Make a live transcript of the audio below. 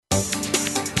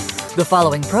The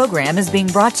following program is being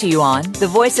brought to you on the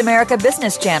Voice America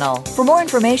Business Channel. For more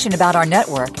information about our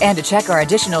network and to check our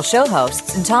additional show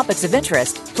hosts and topics of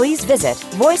interest, please visit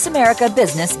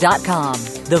voiceamericabusiness.com.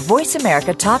 The Voice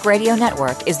America Talk Radio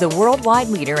Network is the worldwide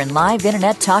leader in live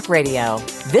Internet talk radio.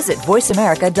 Visit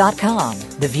voiceamerica.com.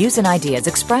 The views and ideas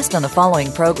expressed on the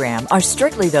following program are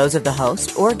strictly those of the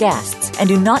host or guests and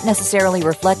do not necessarily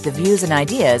reflect the views and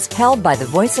ideas held by the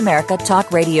Voice America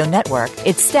Talk Radio Network,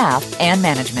 its staff, and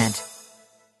management.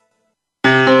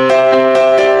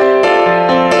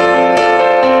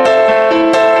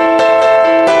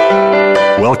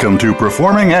 Welcome to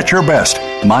Performing at Your Best,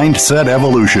 Mindset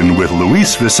Evolution with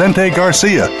Luis Vicente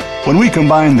Garcia. When we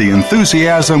combine the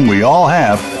enthusiasm we all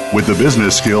have with the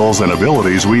business skills and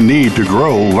abilities we need to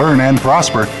grow, learn, and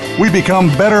prosper, we become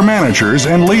better managers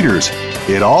and leaders.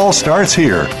 It all starts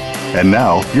here. And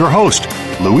now, your host,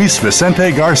 Luis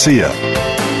Vicente Garcia.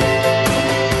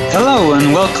 Hello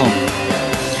and welcome.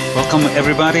 Welcome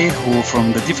everybody who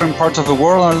from the different parts of the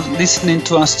world are listening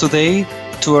to us today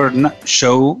to our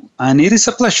show, and it is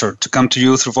a pleasure to come to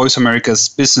you through Voice America's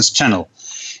Business Channel.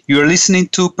 You are listening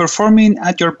to Performing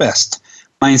at Your Best,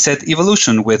 Mindset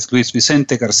Evolution with Luis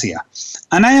Vicente Garcia.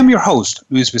 And I am your host,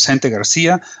 Luis Vicente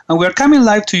Garcia, and we are coming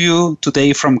live to you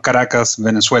today from Caracas,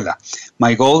 Venezuela.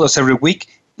 My goal, as every week,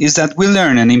 is that we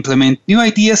learn and implement new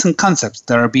ideas and concepts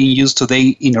that are being used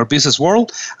today in our business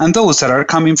world and those that are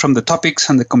coming from the topics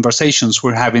and the conversations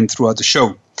we're having throughout the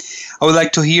show. I would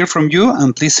like to hear from you,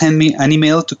 and please send me an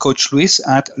email to Coach Luis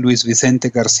at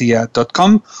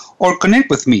luisvicentegarcia.com or connect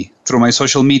with me through my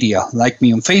social media. Like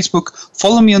me on Facebook,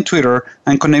 follow me on Twitter,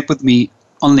 and connect with me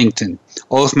on LinkedIn.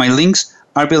 All of my links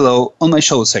are below on my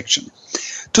show section.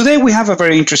 Today we have a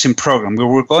very interesting program where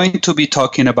we're going to be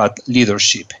talking about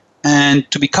leadership. And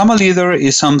to become a leader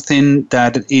is something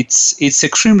that it's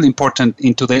extremely important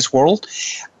in today's world,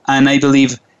 and I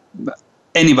believe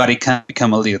anybody can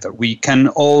become a leader. We can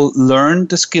all learn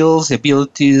the skills, the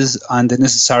abilities, and the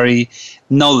necessary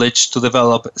knowledge to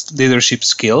develop leadership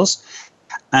skills.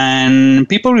 And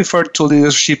people refer to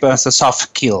leadership as a soft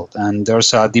skill, and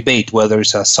there's a debate whether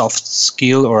it's a soft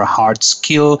skill or a hard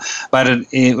skill, but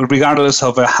regardless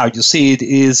of how you see it,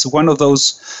 is one of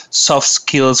those soft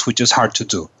skills which is hard to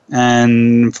do.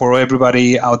 And for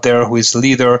everybody out there who is a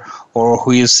leader or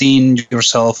who is seeing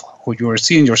yourself, who you are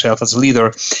seeing yourself as a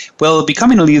leader, well,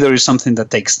 becoming a leader is something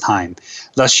that takes time.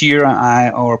 Last year,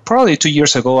 or probably 2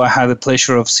 years ago, I had the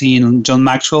pleasure of seeing John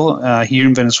Maxwell here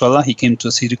in Venezuela. He came to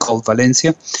a city called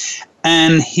Valencia,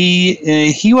 and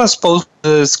he was posed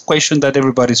this question that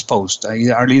everybody's posed: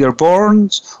 are leaders born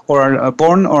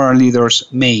or are leaders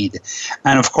made?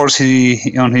 And of course,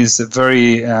 he on his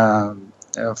very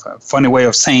funny way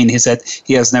of saying, he said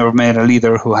he has never met a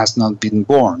leader who has not been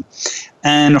born.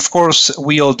 And of course,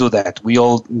 we all do that. We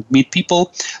all meet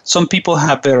people. Some people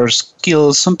have better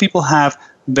skills. Some people have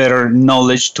better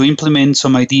knowledge to implement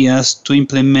some ideas, to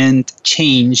implement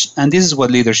change. And this is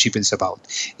what leadership is about.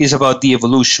 It's about the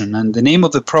evolution. And the name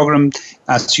of the program,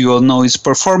 as you all know, is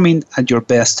Performing at Your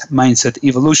Best, Mindset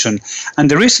Evolution.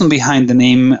 And the reason behind the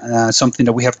name, something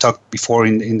that we have talked before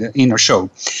in our show,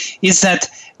 is that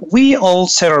we all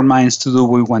set our minds to do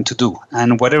what we want to do,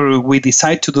 and whatever we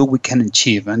decide to do, we can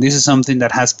achieve. And this is something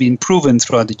that has been proven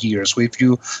throughout the years. If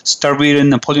you start reading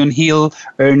Napoleon Hill,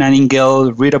 Ernest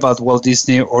Nightingale, read about Walt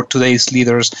Disney, or today's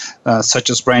leaders such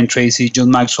as Brian Tracy,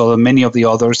 John Maxwell, and many of the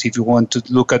others, if you want to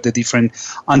look at the different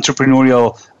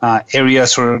entrepreneurial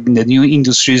areas or the new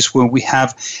industries where we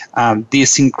have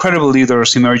these incredible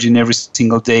leaders emerging every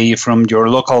single day from your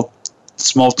local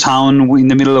small town in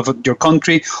the middle of your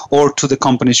country or to the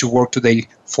companies you work today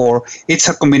for. It's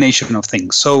a combination of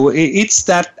things. So it's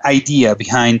that idea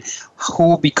behind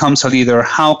who becomes a leader,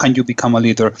 how can you become a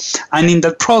leader, and in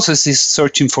that process is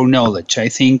searching for knowledge. I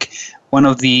think one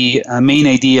of the main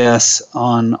ideas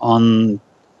on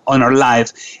our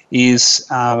life is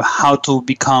how to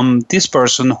become this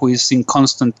person who is in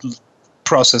constant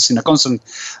process, in a constant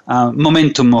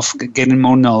momentum of getting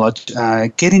more knowledge,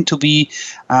 getting to be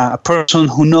a person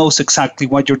who knows exactly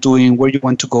what you're doing, where you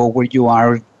want to go, where you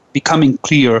are, becoming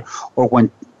clear or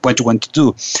what you want to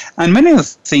do. And many of the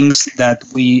things that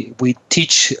we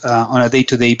teach on a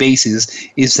day-to-day basis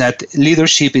is that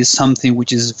leadership is something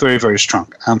which is very, very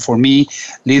strong. And for me,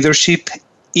 leadership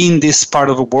in this part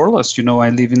of the world, as you know, I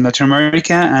live in Latin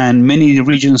America, and many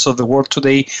regions of the world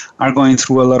today are going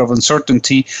through a lot of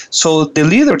uncertainty. So the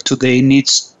leader today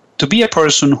needs to be a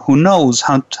person who knows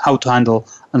how to handle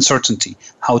uncertainty,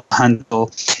 how to handle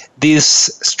these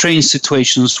strange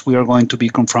situations we are going to be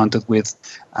confronted with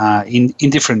in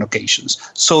different occasions.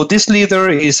 So this leader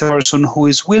is a person who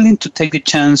is willing to take the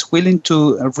chance, willing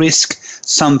to risk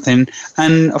something.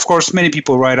 And of course, many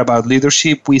people write about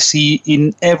leadership. We see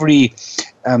in every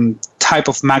type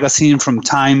of magazine, from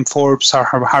Time, Forbes,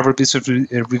 Harvard Business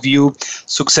Review,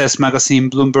 Success Magazine,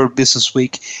 Bloomberg Business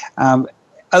Week,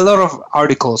 a lot of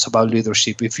articles about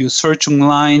leadership. If you search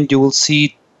online, you will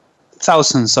see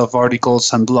thousands of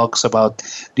articles and blogs about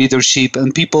leadership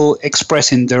and people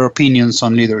expressing their opinions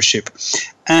on leadership.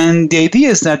 And the idea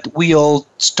is that we all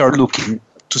start looking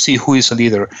to see who is a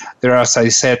leader. There are, as I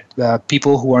said,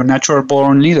 people who are natural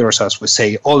born leaders, as we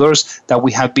say, others that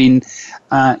we have been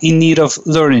in need of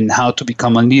learning how to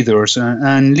become leaders.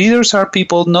 And leaders are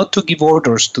people not to give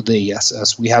orders today,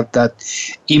 as we have that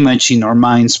image in our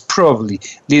minds, probably.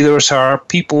 Leaders are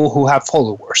people who have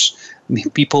followers,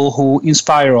 people who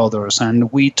inspire others.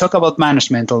 And we talk about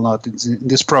management a lot in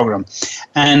this program.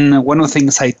 And one of the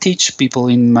things I teach people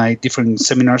in my different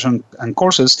seminars and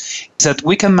courses is that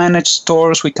we can manage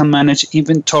stores, we can manage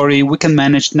inventory, we can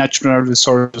manage natural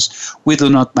resources. We do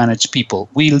not manage people.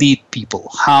 We lead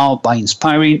people. How? By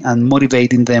inspiring and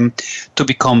motivating them to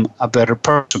become a better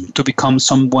person, to become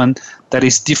someone that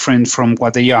is different from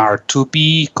what they are, to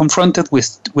be confronted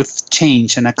with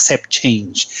change and accept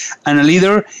change. And a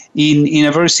leader, in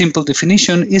a very simple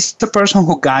definition, is the person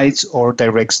who guides or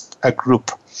directs a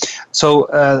group. So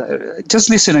just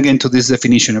listen again to this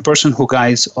definition: a person who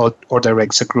guides or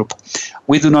directs a group.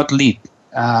 We do not lead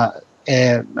a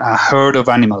herd of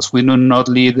animals. We do not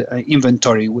lead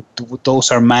inventory.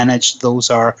 Those are managed. Those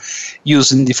are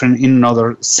used in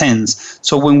another sense.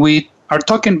 So when we are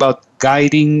talking about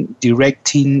guiding,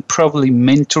 directing, probably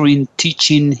mentoring,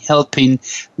 teaching, helping,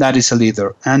 that is a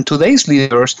leader. And today's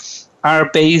leaders are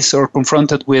faced or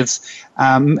confronted with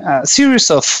a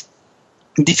series of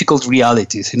difficult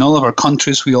realities. In all of our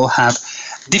countries, we all have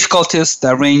difficulties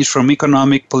that range from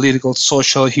economic, political,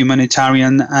 social,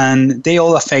 humanitarian, and they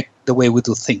all affect the way we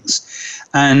do things.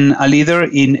 And a leader,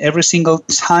 in every single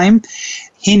time,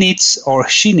 he needs or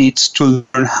she needs to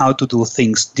learn how to do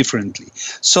things differently.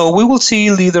 So we will see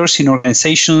leaders in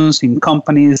organizations, in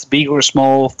companies, big or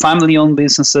small, family-owned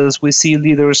businesses. We see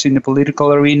leaders in the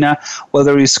political arena,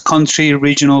 whether it's country,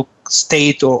 regional,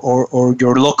 state, or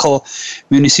your local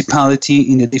municipality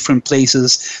in the different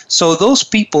places. So those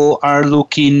people are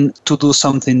looking to do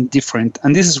something different,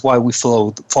 and this is why we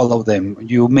follow them.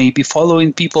 You may be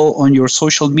following people on your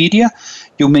social media.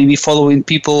 You may be following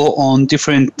people on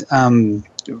different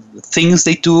things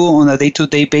they do on a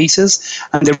day-to-day basis.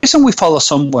 And the reason we follow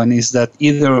someone is that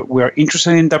either we are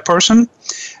interested in that person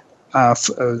in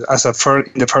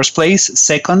the first place.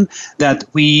 Second, that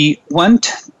we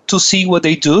want to see what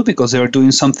they do because they're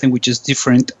doing something which is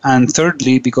different. And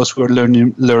thirdly, because we're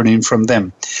learning from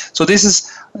them. So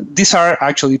these are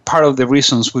actually part of the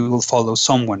reasons we will follow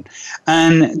someone.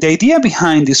 And the idea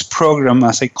behind this program,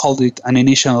 as I called it, an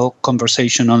initial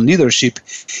conversation on leadership,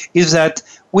 is that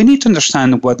we need to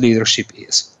understand what leadership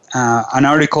is. An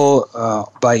article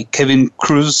by Kevin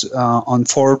Cruz on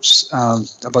Forbes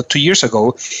about 2 years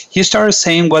ago, he started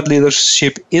saying what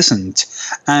leadership isn't.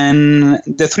 And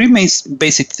the three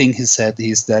basic things he said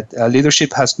is that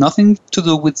leadership has nothing to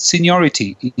do with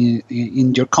seniority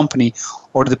in your company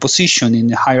or the position in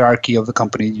the hierarchy of the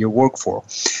company you work for.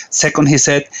 Second, he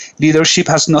said leadership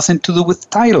has nothing to do with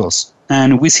titles.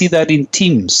 And we see that in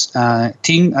teams. A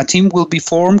team will be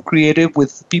formed, created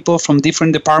with people from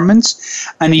different departments,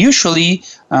 and usually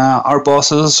our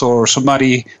bosses or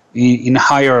somebody in a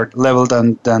higher level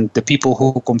than the people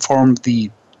who conform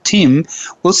the team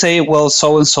will say, well,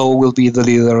 so-and-so will be the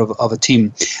leader of a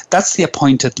team. That's the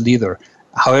appointed leader.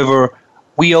 However,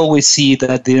 we always see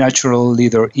that the natural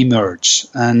leader emerge.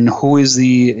 And who is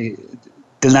the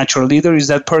natural leader? Is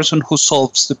that person who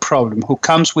solves the problem, who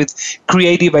comes with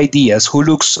creative ideas, who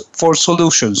looks for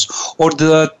solutions, or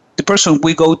the person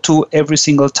we go to every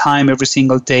single time, every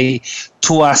single day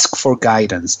to ask for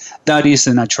guidance. That is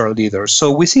the natural leader.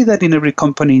 So we see that in every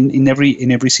company, in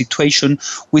every situation.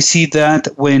 We see that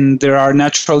when there are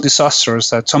natural disasters,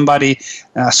 that somebody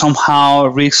somehow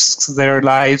risks their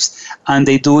lives and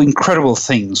they do incredible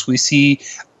things. We see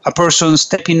a person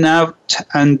stepping out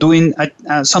and doing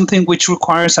something which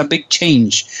requires a big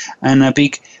change and a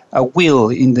big will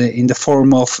in the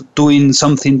form of doing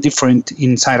something different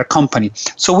inside a company.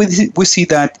 So we see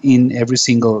that in every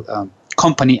single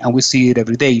company, and we see it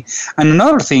every day. And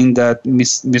another thing that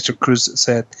Mr. Cruz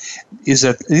said is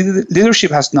that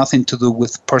leadership has nothing to do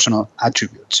with personal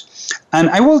attributes. And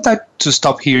I would like to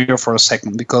stop here for a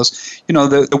second because,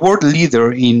 the word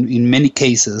leader in many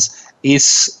cases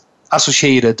is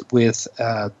associated with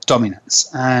dominance.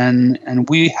 And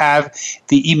we have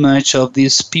the image of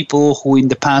these people who in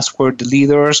the past were the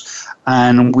leaders,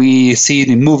 and we see it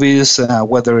in movies,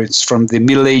 whether it's from the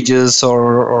Middle Ages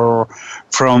or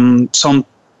from some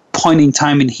point in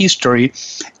time in history.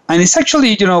 And it's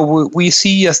actually, we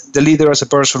see as the leader as a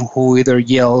person who either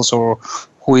yells or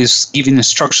who is giving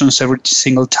instructions every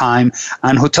single time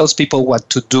and who tells people what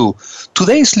to do.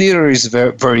 Today's leader is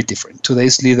very, very different.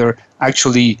 Today's leader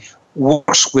actually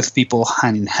works with people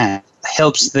hand in hand,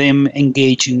 helps them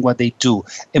engage in what they do,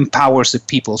 empowers the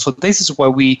people. So this is why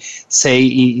we say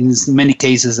in many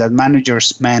cases that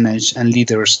managers manage and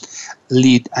leaders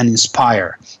lead and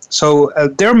inspire. So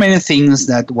there are many things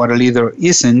that what a leader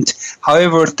isn't.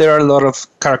 However, there are a lot of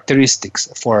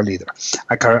characteristics for a leader.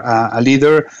 A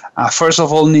leader, first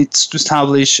of all, needs to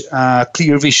establish a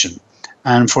clear vision.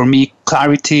 And for me,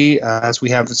 clarity, as we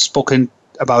have spoken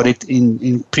about it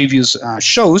in previous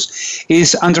shows,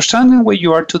 is understanding where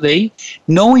you are today,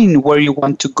 knowing where you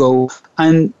want to go,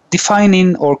 and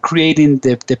defining or creating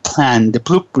the plan, the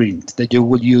blueprint that you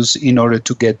will use in order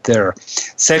to get there.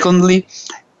 Secondly,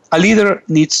 a leader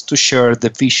needs to share the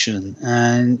vision.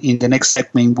 And in the next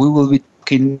segment, we will be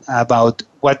talking about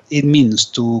what it means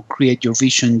to create your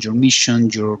vision, your mission,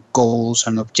 your goals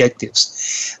and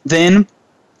objectives. Then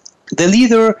the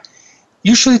leader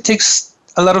usually takes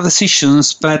a lot of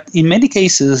decisions, but in many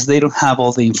cases, they don't have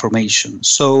all the information.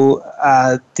 So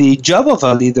the job of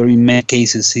a leader in many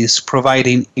cases is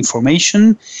providing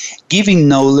information, giving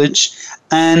knowledge,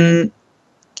 and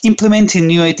implementing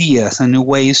new ideas and new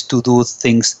ways to do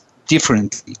things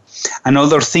differently.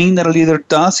 Another thing that a leader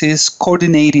does is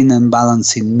coordinating and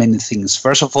balancing many things.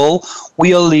 First of all,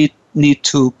 we all need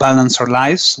to balance our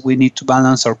lives. We need to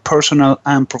balance our personal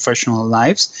and professional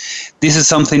lives. This is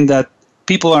something that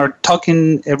people are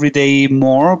talking every day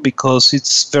more because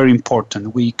it's very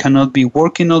important. We cannot be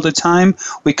working all the time.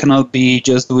 We cannot be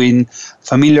just doing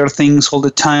familiar things all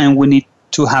the time. We need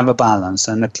to have a balance,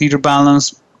 and a clear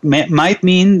balance might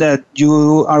mean that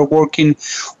you are working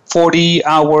 40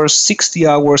 hours, 60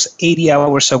 hours, 80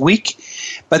 hours a week,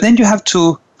 but then you have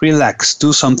to relax,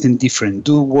 do something different,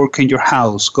 do work in your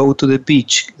house, go to the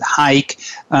beach, hike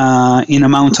in a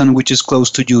mountain which is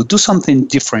close to you, do something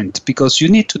different because you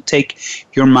need to take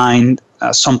your mind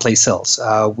someplace else.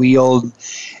 We all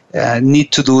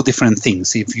need to do different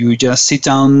things. If you just sit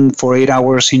down for 8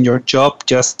 hours in your job,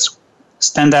 just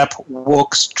stand up,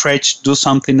 walk, stretch, do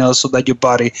something else so that your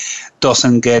body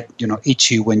doesn't get,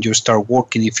 itchy when you start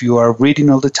working. If you are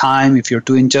reading all the time, if you're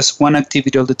doing just one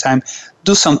activity all the time,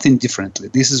 do something differently.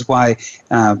 This is why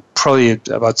probably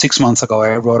about 6 months ago,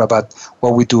 I wrote about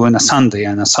what we do on a Sunday.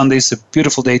 And a Sunday is a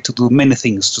beautiful day to do many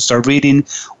things, to start reading,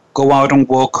 go out and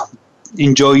walk,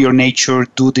 enjoy your nature,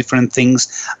 do different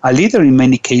things. A leader in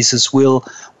many cases will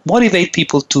motivate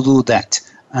people to do that.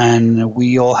 And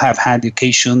we all have had the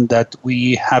occasion that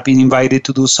we have been invited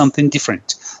to do something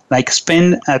different, like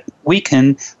spend a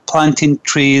weekend planting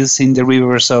trees in the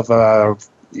rivers of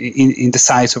in the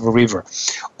sides of a river,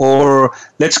 or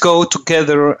let's go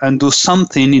together and do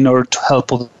something in order to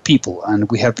help other people.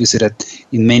 And we have visited,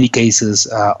 in many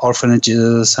cases,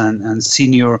 orphanages and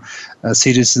senior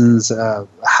citizens'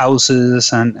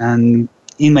 houses, and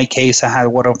in my case, I had a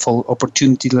wonderful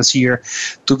opportunity last year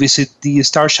to visit the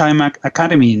Starshine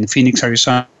Academy in Phoenix,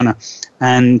 Arizona,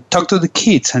 and talk to the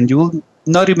kids. And you will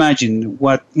not imagine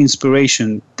what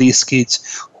inspiration these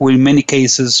kids, who in many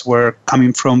cases were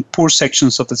coming from poor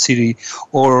sections of the city,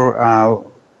 or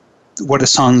were the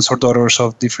sons or daughters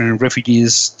of different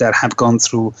refugees that have gone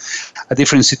through a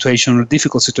different situation or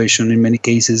difficult situation in many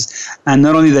cases. And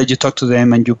not only that, you talk to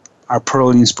them and you are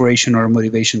probably inspiration or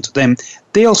motivation to them,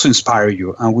 they also inspire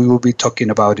you. And we will be talking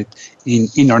about it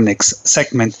in our next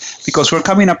segment, because we're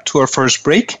coming up to our first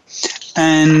break,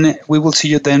 and we will see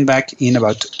you then back in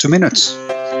about 2 minutes.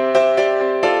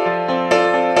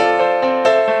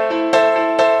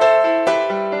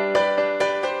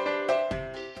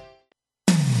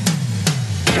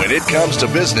 When it comes to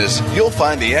business, you'll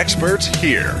find the experts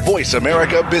here. Voice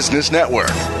America Business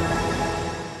Network.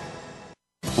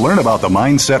 Learn about the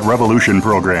Mindset Revolution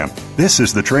program. This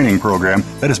is the training program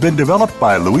that has been developed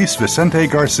by Luis Vicente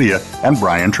Garcia and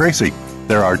Brian Tracy.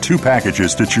 There are 2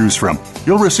 packages to choose from.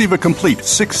 You'll receive a complete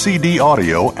 6 CD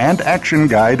audio and action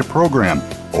guide program,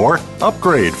 or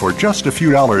upgrade for just a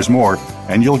few dollars more,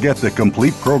 and you'll get the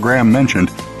complete program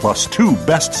mentioned, plus 2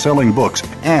 best-selling books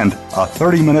and a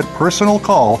 30-minute personal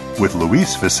call with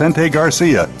Luis Vicente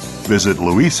Garcia. Visit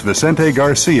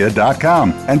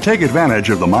LuisVicenteGarcia.com and take advantage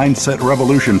of the Mindset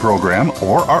Revolution program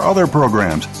or our other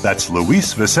programs. That's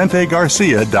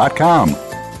LuisVicenteGarcia.com.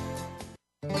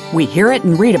 We hear it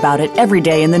and read about it every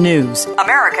day in the news.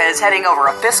 America is heading over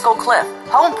a fiscal cliff.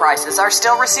 Home prices are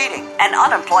still receding and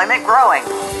unemployment growing.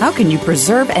 How can you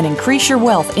preserve and increase your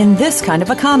wealth in this kind of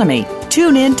economy?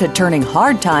 Tune in to Turning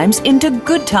Hard Times into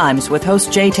Good Times with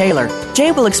host Jay Taylor.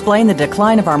 Jay will explain the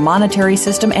decline of our monetary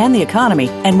system and the economy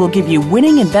and will give you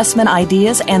winning investment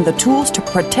ideas and the tools to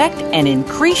protect and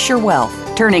increase your wealth.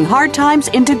 Turning Hard Times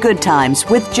into Good Times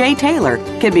with Jay Taylor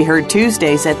can be heard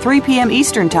Tuesdays at 3 p.m.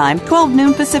 Eastern Time, 12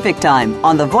 noon Pacific Time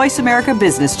on the Voice America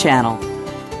Business Channel.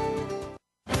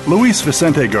 Luis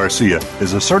Vicente Garcia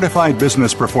is a certified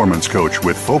business performance coach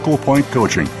with Focal Point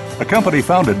Coaching, a company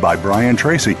founded by Brian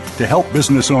Tracy to help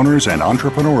business owners and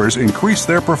entrepreneurs increase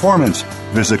their performance.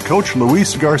 Visit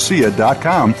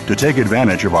CoachLuisGarcia.com to take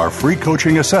advantage of our free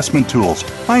coaching assessment tools.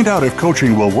 Find out if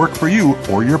coaching will work for you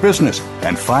or your business,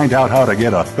 and find out how to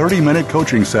get a 30-minute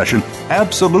coaching session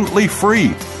absolutely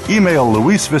free. Email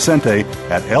Luis Vicente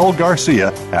at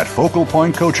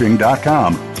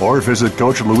lgarcia@FocalPointCoaching.com or visit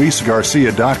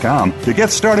CoachLuisGarcia.com to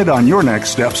get started on your next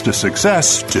steps to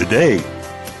success today.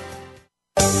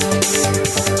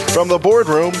 From the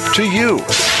boardroom to you,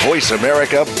 Voice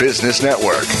America Business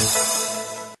Network.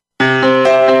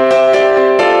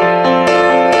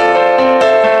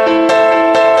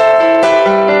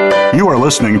 You are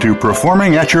listening to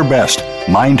Performing at Your Best,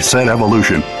 Mindset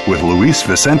Evolution with Luis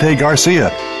Vicente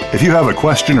Garcia. If you have a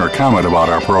question or comment about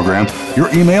our program, your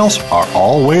emails are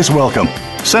always welcome.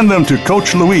 Send them to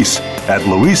Coach Luis at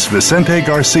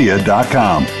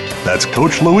LuisVicenteGarcia.com. That's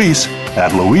Coach Luis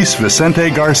at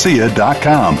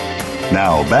LuisVicenteGarcia.com.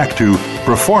 Now back to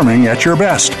Performing at Your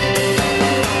Best.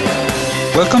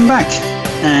 Welcome back.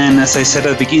 And as I said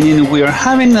at the beginning, we are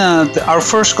having our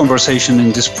first conversation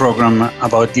in this program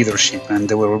about leadership. And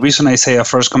the reason I say a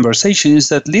first conversation is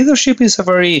that leadership is a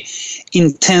very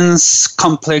intense,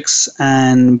 complex,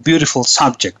 and beautiful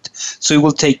subject. So it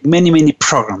will take many, many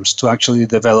programs to actually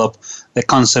develop the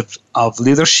concept of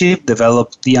leadership,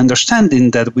 develop the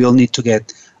understanding that we'll need to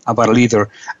get about a leader.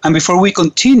 And before we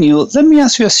continue, let me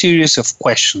ask you a series of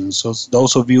questions. So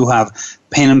those of you who have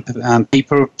pen and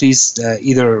paper, please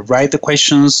either write the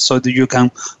questions so that you can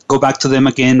go back to them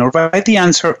again, or write the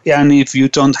answer. And if you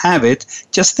don't have it,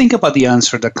 just think about the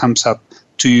answer that comes up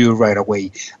to you right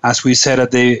away. As we said at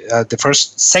the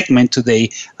first segment today,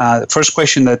 the first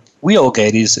question that we all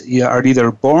get is, are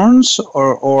leaders born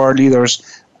or are leaders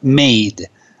made?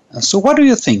 So what do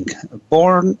you think?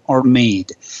 Born or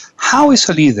made? How is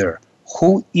a leader?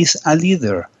 Who is a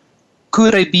leader?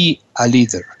 Could I be a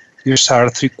leader? These are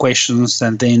 3 questions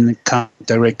that then come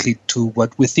directly to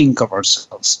what we think of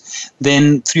ourselves.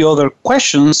 Then 3 other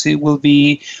questions, it will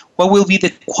be, what will be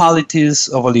the qualities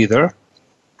of a leader?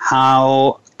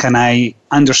 How can I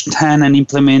understand and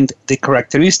implement the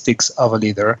characteristics of a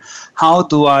leader? How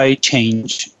do I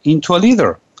change into a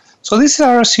leader? So these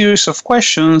are a series of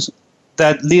questions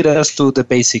that lead us to the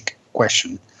basic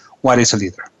question: what is a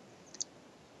leader?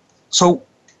 So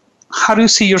how do you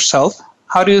see yourself?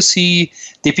 How do you see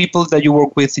the people that you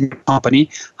work with in your company?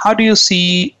 How do you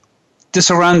see the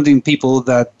surrounding people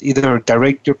that either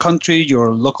direct your country,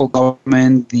 your local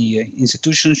government, the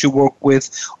institutions you work with,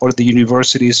 or the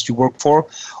universities you work for,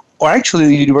 or actually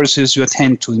the universities you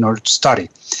attend to in order to study?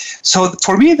 So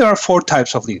for me, there are 4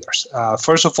 types of leaders.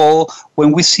 First of all,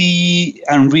 when we see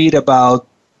and read about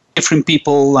different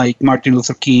people like Martin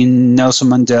Luther King, Nelson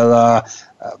Mandela,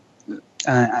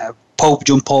 Pope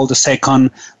John Paul II,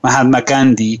 Mahatma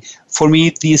Gandhi, for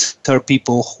me, these are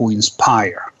people who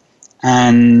inspire.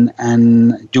 And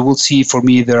you will see, for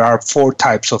me, there are 4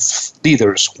 types of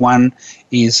leaders. One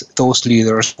is those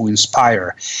leaders who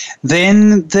inspire.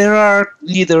 Then there are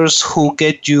leaders who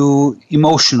get you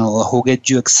emotional, who get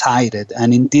you excited.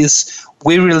 And in this,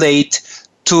 we relate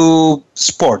to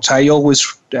sports. I always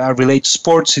relate to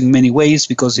sports in many ways,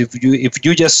 because if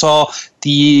you just saw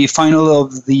the final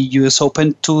of the US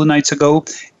Open 2 nights ago,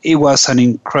 it was an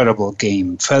incredible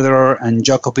game. Federer and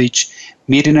Djokovic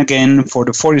meeting again for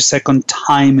the 42nd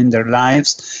time in their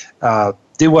lives.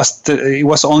 It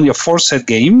was only a 4-set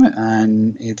game,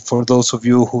 and for those of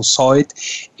you who saw it,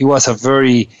 it was a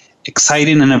very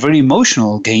exciting and a very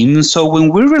emotional game. So when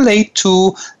we relate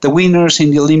to the winners in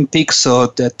the Olympics, or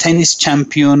the tennis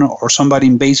champion, or somebody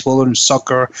in baseball or in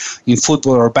soccer, in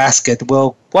football or basket,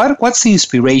 well, what's the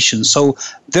inspiration? So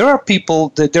there are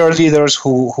people, there are leaders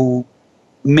who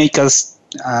make us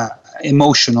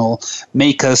emotional,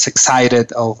 make us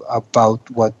excited about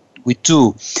what we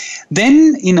do.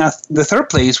 Then the third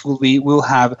place we'll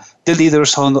have the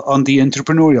leaders on the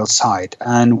entrepreneurial side.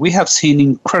 And we have seen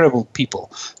incredible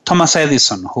people. Thomas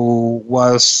Edison, who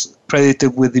was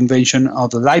credited with the invention of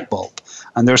the light bulb.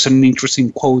 And there's an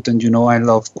interesting quote, and I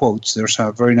love quotes. There's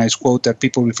a very nice quote that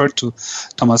people refer to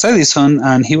Thomas Edison,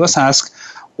 and he was asked,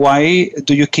 why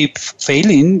do you keep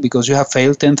failing? Because you have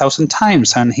failed 10,000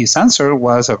 times. And his answer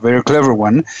was a very clever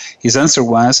one. His answer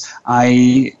was,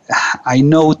 I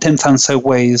know 10,000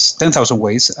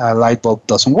 ways a light bulb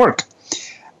doesn't work.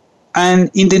 And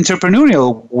in the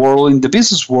entrepreneurial world, in the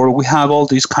business world, we have all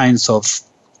these kinds of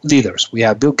leaders. We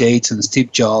have Bill Gates and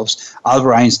Steve Jobs,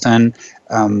 Albert Einstein.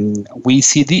 We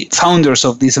see the founders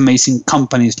of these amazing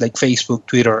companies like Facebook,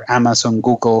 Twitter, Amazon,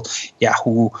 Google,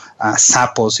 Yahoo,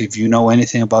 Zappos, if you know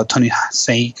anything about Tony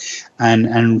Hsieh,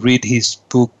 and read his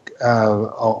book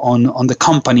on the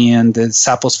company and the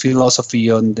Zappos philosophy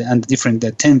and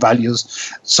the 10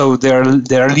 values. So there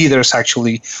are leaders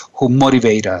actually who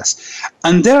motivate us.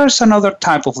 And there's another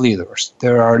type of leaders.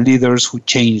 There are leaders who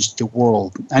change the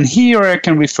world. And here I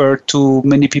can refer to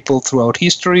many people throughout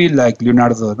history, like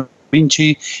Leonardo da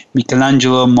Vinci,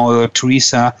 Michelangelo, Mother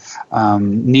Teresa,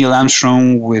 Neil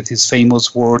Armstrong with his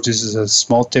famous words, "This is a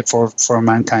small step for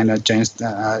mankind, this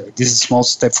is a small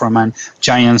step for man,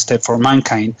 giant step for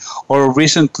mankind." Or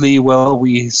recently,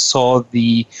 we saw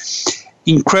the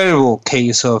incredible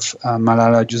case of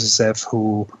Malala Yousafzai,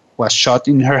 who was shot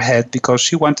in her head because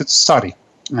she wanted to study,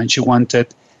 and she wanted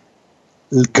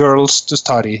girls to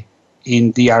study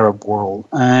in the Arab world.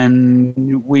 And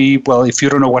if you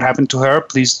don't know what happened to her,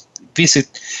 please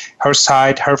visit her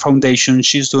site, her foundation.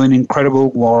 She's doing incredible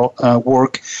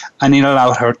work, and it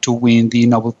allowed her to win the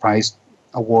Nobel Prize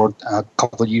award a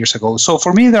couple of years ago. So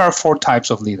for me, there are 4 types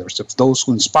of leaders: those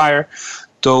who inspire,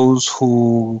 those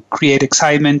who create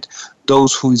excitement,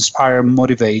 those who inspire,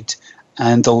 motivate,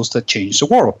 and those that change the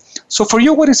world. So for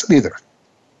you, what is a leader?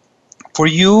 For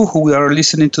you who are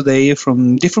listening today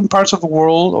from different parts of the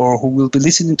world, or who will be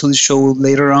listening to the show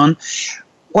later on,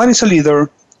 what is a leader?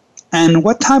 And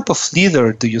what type of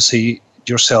leader do you see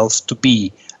yourself to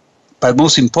be? But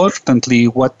most importantly,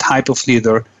 what type of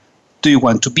leader do you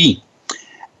want to be?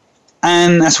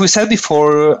 And as we said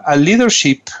before, a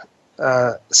leadership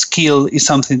skill is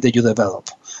something that you develop.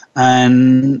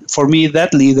 And for me,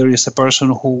 that leader is a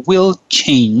person who will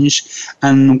change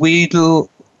and will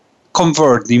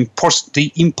convert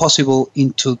the impossible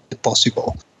into the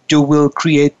possible. You will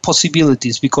create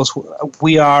possibilities because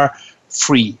we are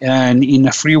free, and in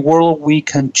a free world we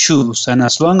can choose, and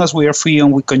as long as we are free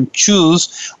and we can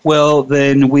choose,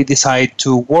 then we decide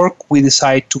to work, we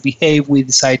decide to behave, we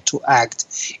decide to act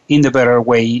in a better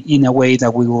way, in a way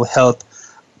that we will help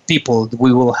people,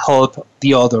 we will help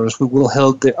the others, we will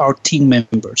help our team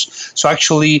members. So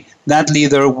actually that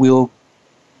leader will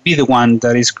be the one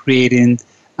that is creating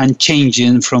and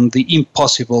changing from the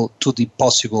impossible to the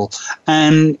possible.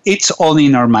 And it's all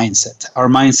in our mindset. Our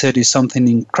mindset is something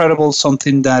incredible,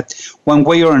 something that one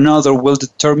way or another will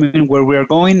determine where we are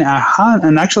going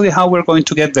and actually how we're going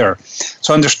to get there.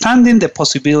 So understanding the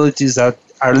possibilities that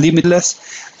are limitless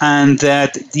and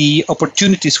that the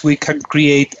opportunities we can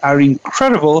create are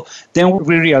incredible, then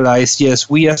we realize,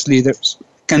 yes, we as leaders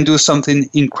can do something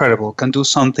incredible, can do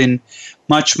something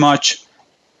much, much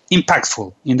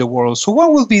impactful in the world. So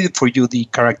what will be for you the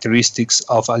characteristics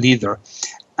of a leader?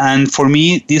 And for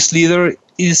me, this leader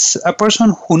is a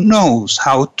person who knows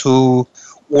how to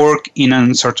work in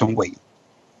a certain way.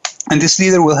 And this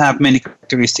leader will have many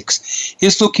characteristics.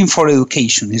 He's looking for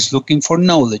education. He's looking for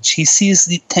knowledge. He sees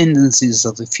the tendencies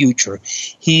of the future.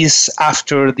 He's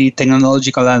after the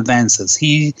technological advances.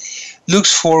 He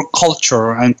looks for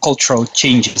culture and cultural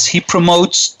changes. He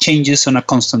promotes changes on a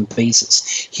constant basis.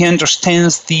 He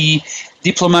understands the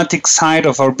diplomatic side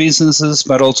of our businesses,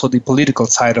 but also the political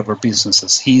side of our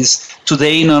businesses. He's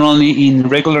today not only in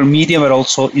regular media, but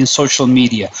also in social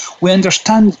media. We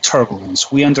understand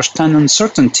turbulence, we understand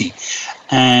uncertainty,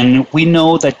 and we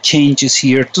know that change is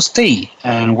here to stay.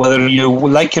 And whether you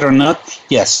like it or not,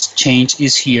 yes, change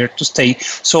is here to stay.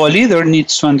 So a leader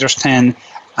needs to understand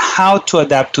how to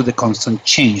adapt to the constant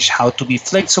change, how to be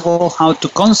flexible, how to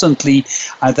constantly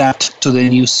adapt to the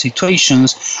new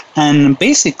situations, and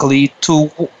basically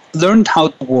to learn how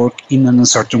to work in an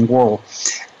uncertain world.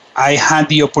 I had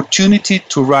the opportunity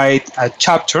to write a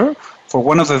chapter for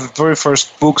one of the very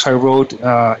first books I wrote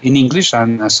in English,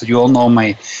 and as you all know,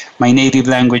 my native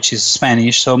language is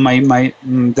Spanish. So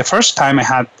the first time I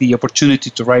had the opportunity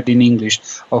to write in English,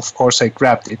 of course I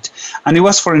grabbed it, and it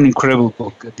was for an incredible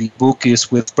book. The book is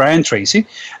with Brian Tracy,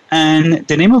 and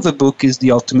the name of the book is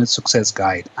The Ultimate Success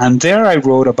Guide. And there I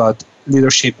wrote about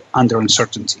leadership under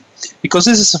uncertainty, because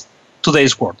this is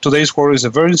today's world. Today's world is a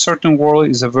very uncertain world,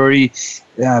 is a very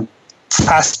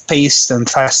fast-paced and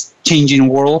fast-changing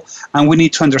world, and we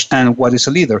need to understand what is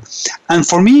a leader. And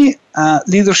for me,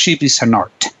 leadership is an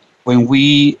art. When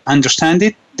we understand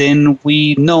it, then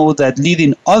we know that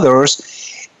leading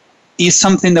others is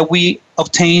something that we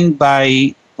obtain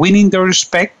by winning their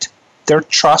respect, their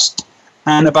trust,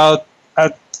 and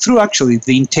through actually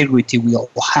the integrity we all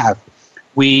have.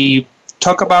 We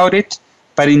talk about it,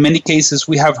 but in many cases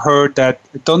we have heard that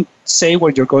don't say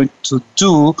what you're going to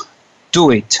do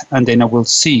it, and then I will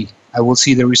see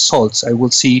the results. I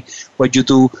will see what you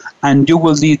do, and you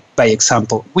will lead by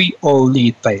example. We all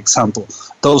lead by example.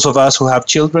 Those of us who have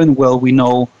children, well, we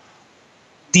know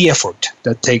the effort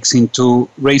that takes into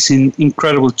raising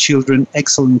incredible children,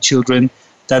 excellent children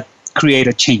that create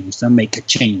a change, that make a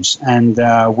change. And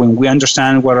when we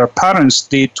understand what our parents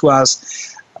did to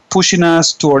us, pushing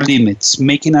us to our limits,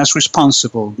 making us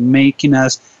responsible, making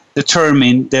us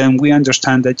determined, then we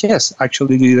understand that, yes,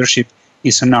 actually leadership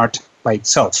is an art by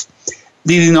itself.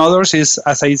 Leading others is,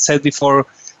 as I said before,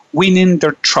 winning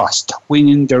their trust,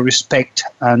 winning their respect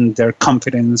and their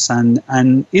confidence, and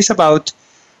it's about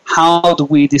how do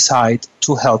we decide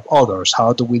to help others?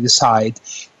 How do we decide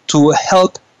to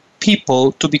help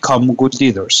people to become good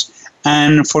leaders?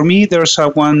 And for me, there's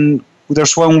one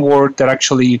word that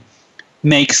actually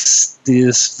makes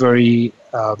this very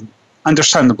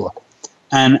understandable.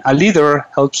 And a leader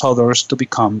helps others to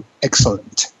become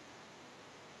excellent.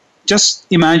 Just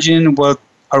imagine what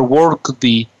our world could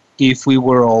be if we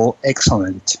were all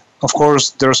excellent. Of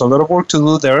course, there's a lot of work to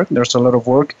do there. There's a lot of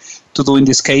work to do in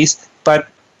this case, but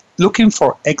looking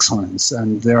for excellence,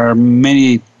 and there are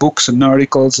many books and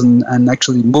articles and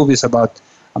actually movies about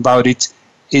it,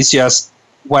 is just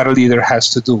what a leader has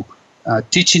to do.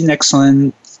 Teaching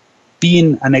excellence,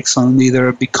 being an excellent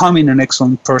leader, becoming an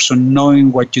excellent person,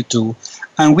 knowing what you do.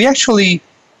 And we actually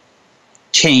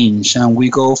change, and we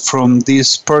go from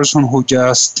this person who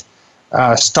just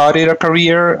started a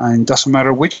career, and it doesn't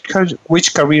matter which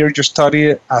career you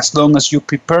study, as long as you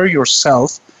prepare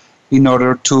yourself in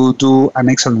order to do an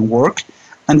excellent work,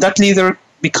 and that leader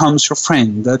becomes your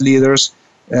friend. That leader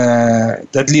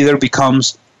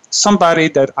becomes somebody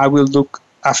that I will look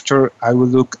after, I will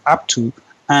look up to,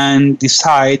 and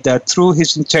decide that through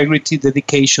his integrity,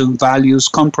 dedication, values,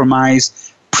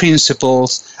 compromise,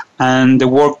 principles, and the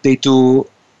work they do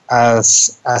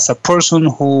as a person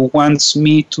who wants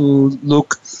me to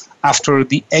look after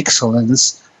the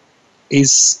excellence,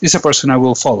 is a person I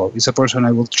will follow, is a person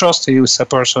I will trust, is a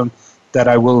person that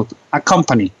I will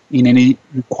accompany in any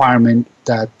requirement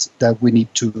that we need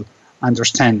to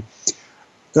understand.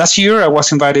 Last year, I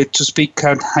was invited to speak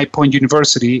at High Point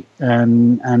University,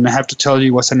 and I have to tell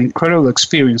you, it was an incredible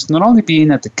experience, not only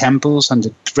being at the campus and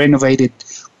the renovated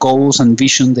goals and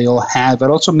vision they all had, but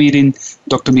also meeting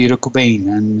Dr. Miro Cobain.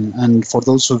 And for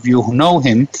those of you who know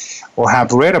him or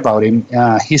have read about him,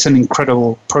 he's an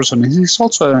incredible person. He's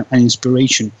also an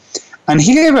inspiration. And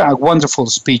he gave a wonderful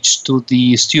speech to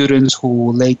the students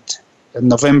who late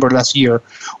November last year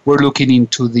were looking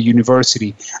into the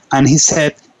university. And he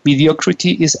said,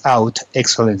 mediocrity is out,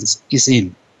 excellence is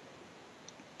in.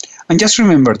 And just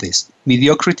remember this,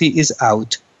 mediocrity is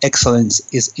out, excellence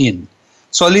is in.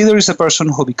 So a leader is a person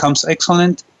who becomes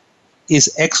excellent is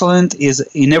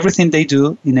in everything they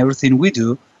do, in everything we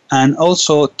do, and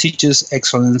also teaches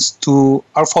excellence to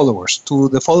our followers, to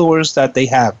the followers that they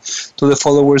have, to the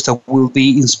followers that will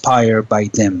be inspired by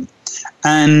them.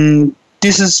 And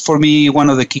this is, for me, one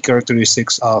of the key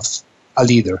characteristics of a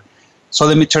leader. So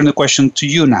let me turn the question to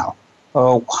you now.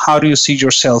 How do you see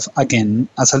yourself again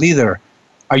as a leader?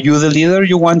 Are you the leader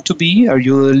you want to be? Are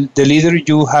you the leader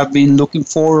you have been looking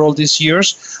for all these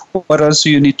years? What else do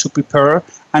you need to prepare?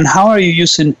 And how are you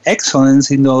using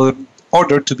excellence in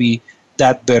order to be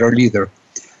that better leader?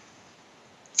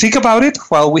 Think about it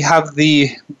while we have the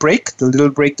little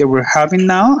break that we're having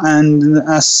now. And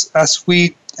as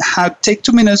we take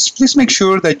 2 minutes, please make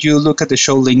sure that you look at the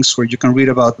show links where you can read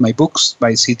about my books,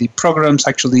 my CD programs.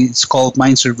 Actually, it's called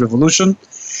Mindset Revolution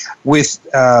with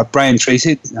Brian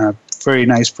Tracy. Very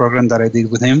nice program that I did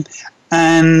with him.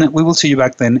 And we will see you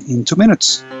back then in 2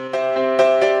 minutes.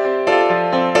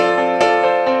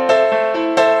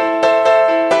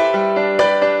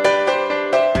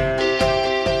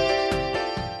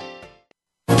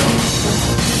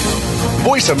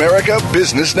 Voice America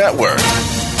Business Network,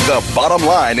 the bottom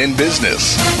line in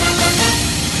business.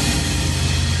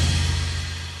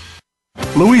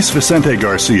 Luis Vicente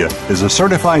Garcia is a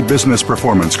certified business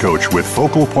performance coach with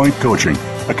Focal Point Coaching,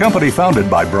 a company founded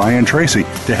by Brian Tracy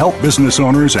to help business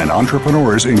owners and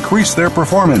entrepreneurs increase their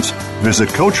performance. Visit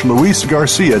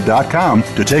CoachLuisGarcia.com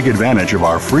to take advantage of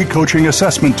our free coaching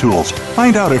assessment tools.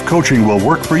 Find out if coaching will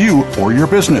work for you or your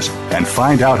business, and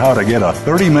find out how to get a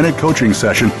 30-minute coaching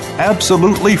session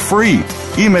absolutely free.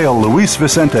 Email Luis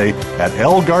Vicente at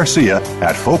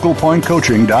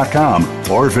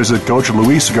lgarcia@FocalPointCoaching.com or visit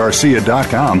CoachLuisGarcia.com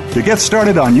to get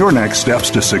started on your next steps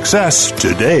to success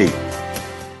today.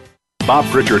 Bob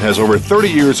Pritchard has over 30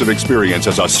 years of experience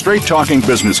as a straight-talking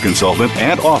business consultant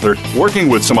and author working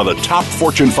with some of the top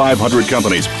Fortune 500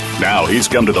 companies. Now he's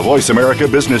come to the Voice America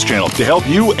Business Channel to help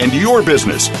you and your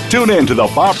business. Tune in to the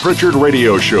Bob Pritchard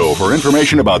Radio Show for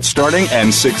information about starting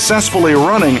and successfully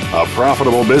running a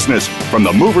profitable business. From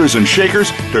the movers and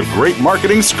shakers to great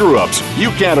marketing screw-ups, you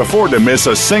can't afford to miss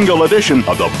a single edition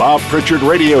of the Bob Pritchard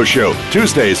Radio Show.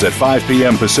 Tuesdays at 5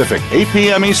 p.m. Pacific, 8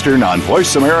 p.m. Eastern on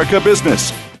Voice America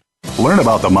Business. Learn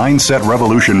about the Mindset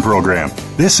Revolution program.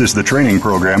 This is the training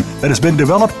program that has been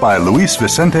developed by Luis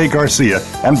Vicente Garcia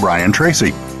and Brian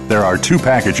Tracy. There are 2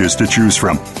 packages to choose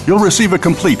from. You'll receive a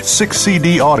complete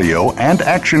 6-CD audio and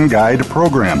action guide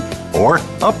program, or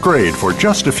upgrade for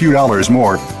just a few dollars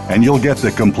more, and you'll get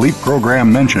the complete program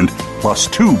mentioned, plus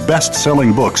 2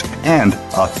 best-selling books and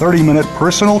a 30-minute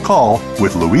personal call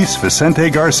with Luis Vicente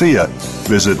Garcia.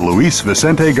 Visit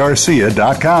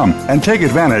LuisVicenteGarcia.com and take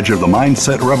advantage of the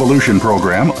Mindset Revolution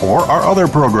program or our other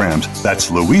programs. That's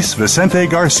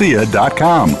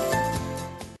LuisVicenteGarcia.com.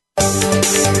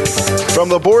 From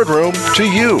the boardroom to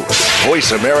you,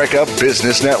 Voice America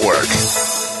Business Network.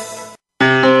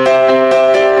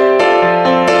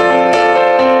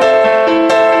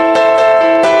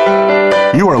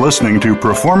 You are listening to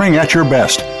Performing at Your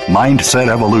Best, Mindset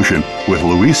Evolution with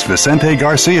Luis Vicente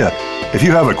Garcia. If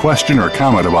you have a question or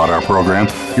comment about our program,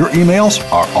 your emails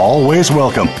are always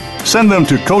welcome. Send them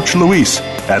to Coach Luis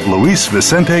at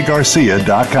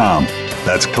LuisVicenteGarcia.com.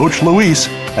 That's Coach Luis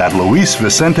at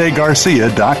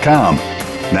LuisVicenteGarcia.com.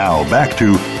 Now back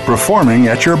to Performing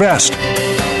at Your Best.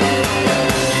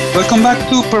 Welcome back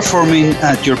to Performing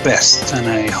at Your Best, and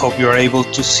I hope you are able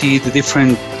to see the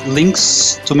different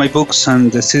links to my books and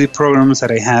the CD programs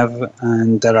that I have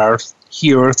and that are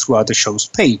here throughout the show's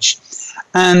page.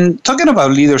 And talking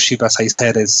about leadership, as I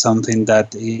said, is something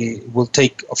that will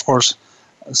take, of course,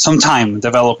 some time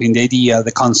developing the idea,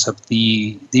 the concept,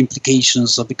 the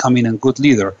implications of becoming a good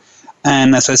leader.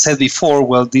 And as I said before,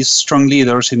 well, these strong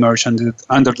leaders emerge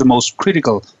under the most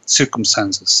critical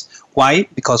circumstances. Why?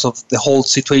 Because of the whole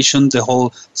situation, the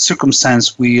whole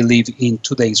circumstance we live in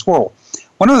today's world.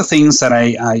 One of the things that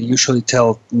I usually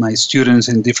tell my students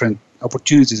in different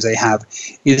opportunities I have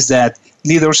is that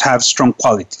leaders have strong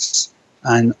qualities,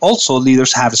 and also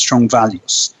leaders have strong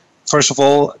values. First of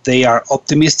all, they are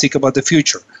optimistic about the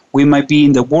future. We might be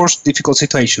in the worst difficult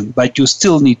situation, but you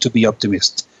still need to be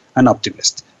an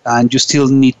optimist, and you still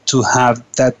need to have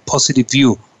that positive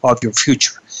view of your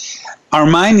future. Our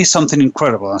mind is something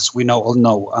incredible, as we all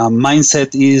know.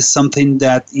 Mindset is something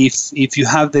that if you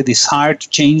have the desire to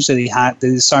change, the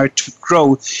desire to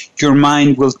grow, your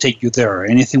mind will take you there.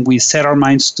 Anything we set our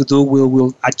minds to do,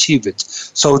 we'll achieve it.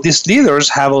 So these leaders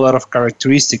have a lot of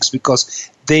characteristics because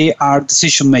they are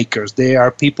decision makers. They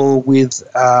are people with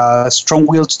strong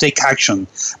will to take action,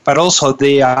 but also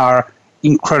they are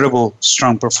incredible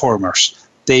strong performers.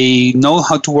 They know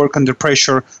how to work under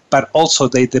pressure, but also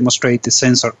they demonstrate the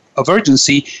sense of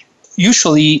urgency,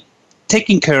 usually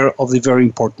taking care of the very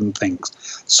important things.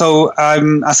 So,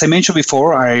 as I mentioned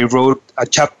before, I wrote a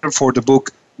chapter for the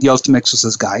book, The Ultimate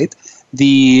Success Guide.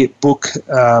 The book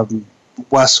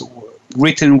was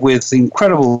written with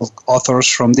incredible authors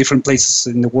from different places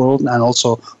in the world and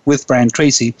also with Brian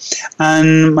Tracy.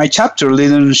 And my chapter,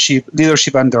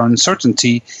 Leadership Under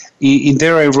Uncertainty, in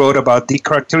there I wrote about the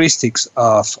characteristics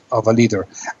of a leader.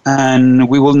 And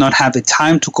we will not have the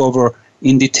time to cover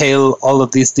in detail all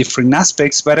of these different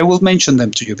aspects, but I will mention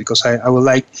them to you because I would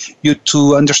like you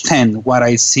to understand what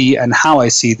I see and how I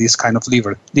see this kind of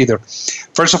leader.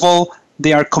 First of all,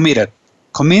 they are committed.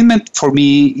 Commitment for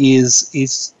me is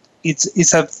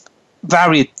a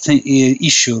varied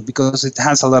issue because it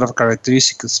has a lot of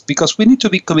characteristics. Because we need to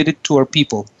be committed to our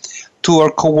people, to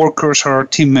our coworkers or our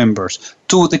team members,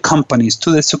 to the companies, to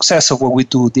the success of what we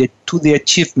do, to the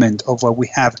achievement of what we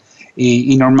have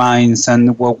in our minds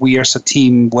and what we as a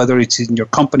team, whether it's in your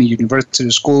company, university,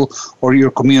 school, or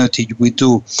your community, we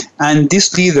do. And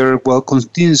this leader, well,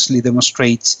 continuously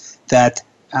demonstrates that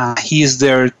he is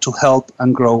there to help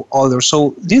and grow others.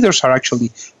 So leaders are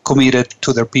actually committed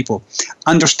to their people.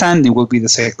 Understanding will be the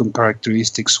second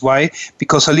characteristics. Why?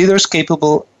 Because a leader is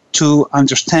capable to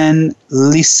understand,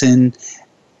 listen,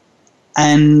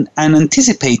 and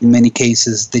anticipate in many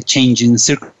cases the changing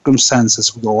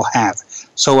circumstances we all have.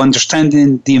 So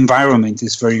understanding the environment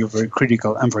is very, very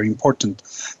critical and very important.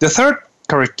 The third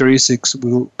characteristic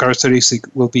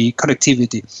will be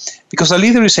connectivity, because a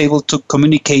leader is able to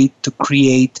communicate, to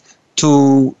create,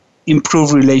 to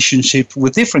improve relationship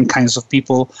with different kinds of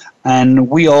people, and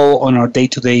we all on our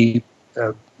day-to-day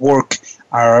work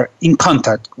are in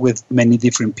contact with many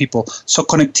different people. So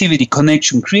connectivity,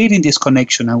 connection, creating this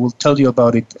connection, I will tell you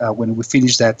about it when we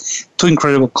finish that. 2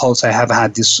 incredible calls I have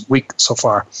had this week so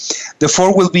far. The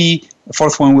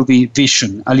fourth one will be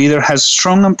vision. A leader has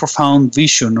strong and profound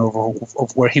vision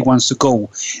of where he wants to go.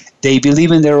 They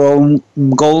believe in their own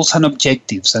goals and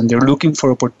objectives, and they're looking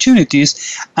for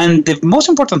opportunities. And the most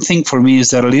important thing for me is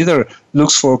that a leader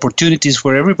looks for opportunities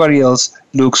where everybody else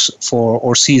looks for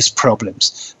or sees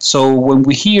problems. So when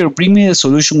we hear, bring me a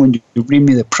solution when you bring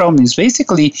me the problem, is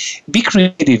basically be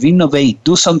creative, innovate,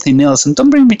 do something else, and don't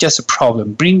bring me just a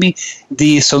problem. Bring me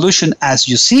the solution as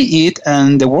you see it,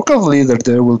 and the work of a leader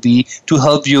there will be to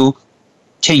help you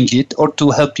change it or to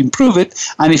help improve it.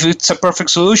 And if it's a perfect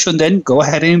solution, then go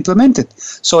ahead and implement it.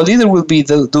 So a leader will be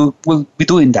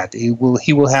doing that. He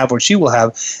will have or she will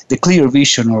have the clear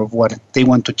vision of what they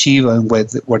want to achieve and where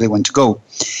they want to go.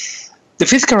 The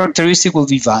fifth characteristic will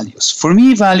be values. For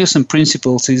me, values and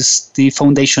principles is the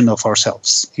foundation of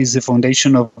ourselves. Is the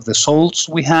foundation of the souls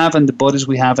we have and the bodies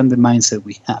we have and the mindset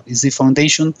we have. Is the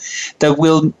foundation that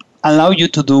will allow you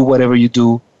to do whatever you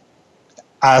do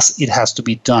as it has to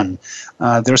be done.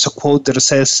 There's a quote that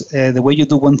says, the way you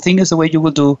do one thing is the way you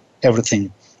will do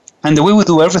everything. And the way we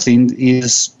do everything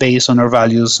is based on our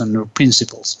values and our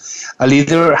principles. A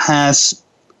leader has,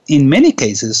 in many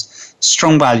cases,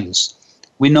 strong values.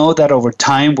 We know that over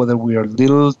time, whether we are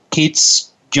little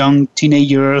kids, young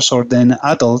teenagers, or then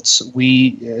adults,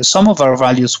 some of our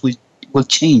values will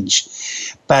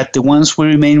change. But the ones we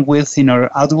remain with in our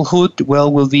adulthood,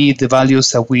 will be the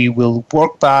values that we will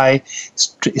work by,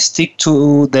 stick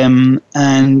to them,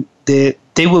 and they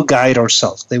will guide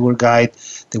ourselves. They will guide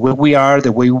the way we are,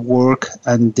 the way we work,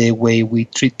 and the way we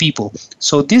treat people.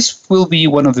 So this will be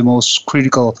one of the most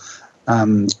critical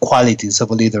qualities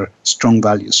of a leader, strong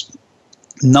values.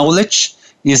 Knowledge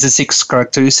is the sixth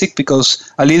characteristic,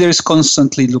 because a leader is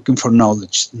constantly looking for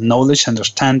knowledge,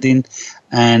 understanding,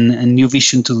 and a new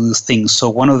vision to do things. So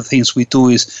one of the things we do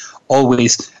is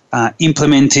always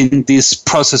implementing this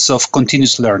process of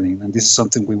continuous learning. And this is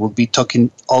something we will be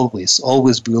talking always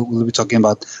we'll be talking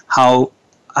about how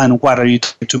and what are you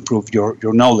doing to improve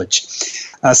your knowledge.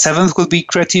 Seventh will be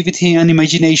creativity and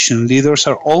imagination. Leaders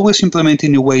are always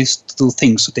implementing new ways to do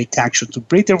things, to take action, to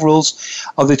break the rules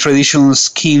of the traditional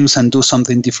schemes and do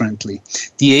something differently.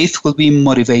 The eighth will be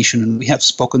motivation. And we have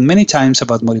spoken many times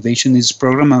about motivation in this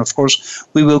program, and of course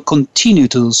we will continue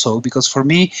to do so, because for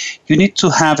me, you need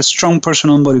to have a strong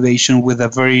personal motivation with a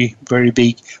very, very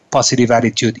big positive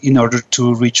attitude in order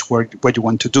to reach what you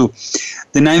want to do.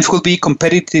 The ninth will be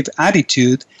competitive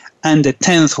attitude, and the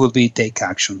 10th will be take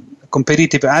action.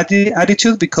 Competitive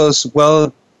attitude, because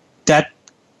that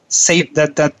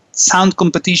sound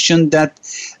competition, that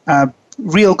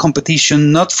real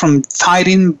competition, not from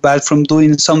fighting but from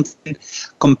doing something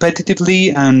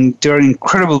competitively. And there are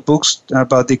incredible books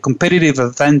about the competitive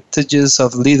advantages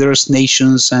of leaders,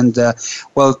 nations, and they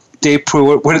were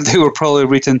probably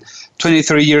written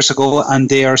 20-30 years ago, and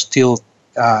they are still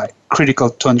critical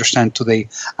to understand today.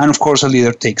 And of course, a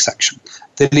leader takes action.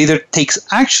 The leader takes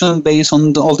action based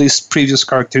on all these previous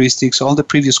characteristics, all the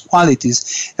previous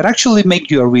qualities that actually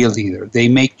make you a real leader. They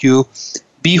make you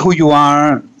be who you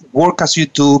are, work as you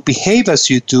do, behave as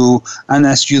you do, and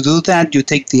as you do that, you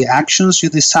take the actions, you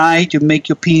decide, you make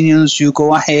your opinions, you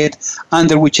go ahead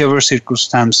under whichever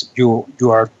circumstance you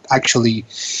are actually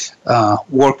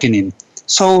working in.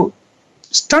 So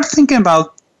start thinking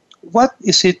about, what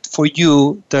is it for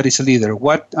you that is a leader?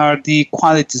 What are the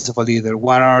qualities of a leader?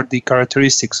 What are the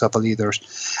characteristics of a leader?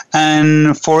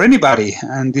 And for anybody,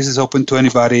 and this is open to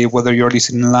anybody, whether you're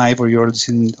listening live or you're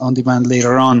listening on demand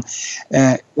later on,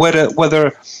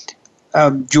 whether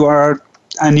you are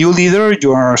a new leader,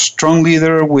 you are a strong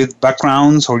leader with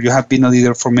backgrounds, or you have been a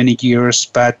leader for many years,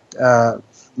 but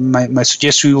my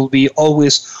suggestion will be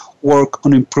always work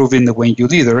on improving the way you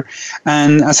leader.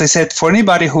 And as I said, for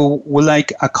anybody who would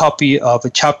like a copy of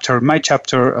my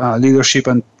chapter, Leadership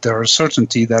and the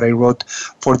Uncertainty that I wrote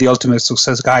for the Ultimate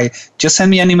Success Guide, just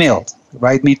send me an email.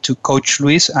 Write me to Coach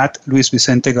Luis at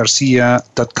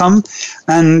luisvicentegarcia.com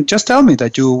and just tell me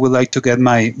that you would like to get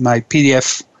my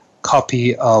PDF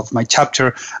copy of my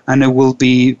chapter, and I will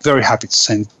be very happy to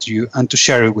send it to you and to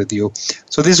share it with you.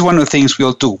 So this is one of the things we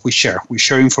all do. We share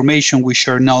information, we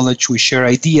share knowledge, we share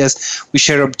ideas, we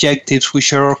share objectives, we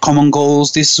share our common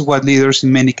goals. This is what leaders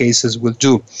in many cases will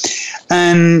do.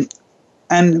 And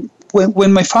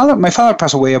when my father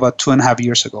passed away about 2.5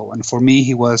 years ago, and for me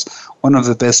he was one of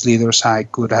the best leaders I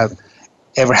could have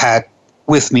ever had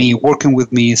with me, working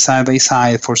with me side by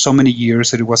side for so many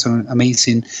years that it was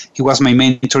amazing. He was my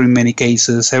mentor in many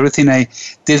cases. Everything I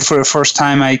did for the first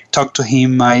time, I talked to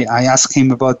him. I asked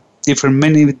him about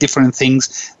many different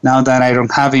things. Now that I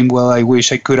don't have him, well, I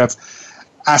wish I could have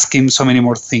asked him so many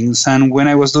more things. And when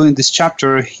I was doing this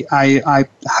chapter, I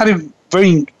had a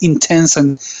very intense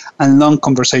and long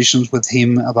conversations with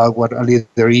him about what a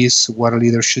leader is, what a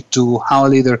leader should do, how a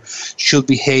leader should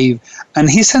behave. And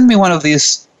he sent me one of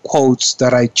these quotes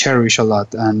that I cherish a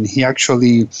lot, and he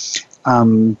actually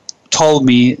told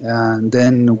me, and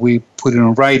then we put it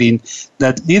in writing,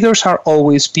 that leaders are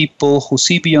always people who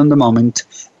see beyond the moment.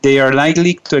 They are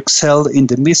likely to excel in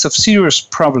the midst of serious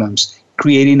problems,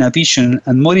 creating a vision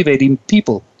and motivating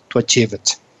people to achieve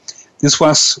it. This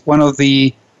was one of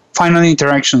the final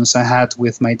interactions I had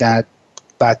with my dad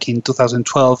back in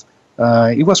 2012.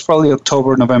 It was probably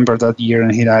October, November that year,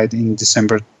 and he died in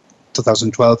December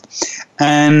 2012.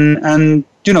 And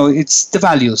you know, it's the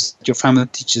values that your family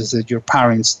teaches, that your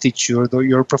parents teach you, or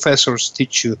your professors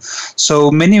teach you.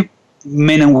 So many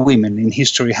men and women in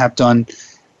history have done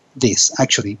this,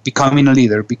 actually, becoming a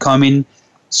leader, becoming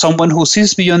someone who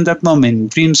sees beyond that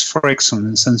moment, dreams for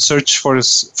excellence, and searches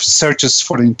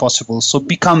for the impossible. So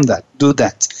become that, do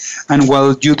that. And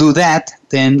while you do that,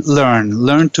 then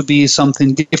learn to be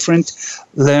something different,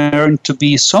 learn to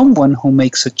be someone who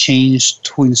makes a change,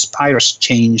 who inspires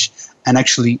change, and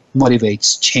actually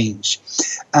motivates change.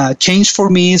 Change for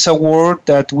me is a word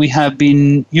that we have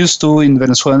been used to in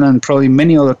Venezuela and probably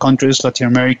many other countries, Latin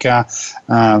America,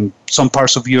 some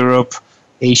parts of Europe,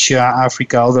 Asia,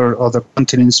 Africa, other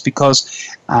continents, because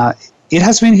it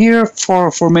has been here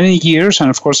for many years. And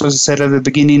of course, as I said at the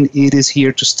beginning, it is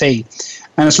here to stay.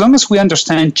 And as long as we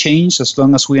understand change, as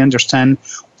long as we understand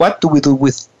what do we do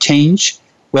with change,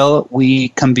 well, we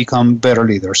can become better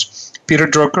leaders. Peter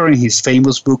Drucker, in his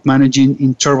famous book, Managing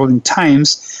in Turbulent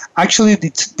Times, actually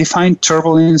defined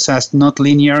turbulence as not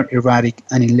linear, erratic,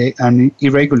 and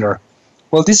irregular.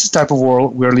 Well, this is the type of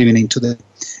world we're living in today.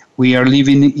 We are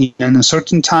living in an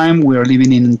uncertain time, we are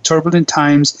living in turbulent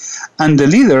times, and the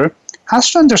leader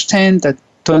has to understand that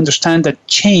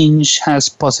change has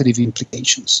positive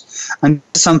implications. And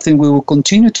it's something we will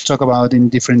continue to talk about in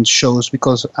different shows,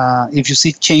 because if you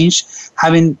see change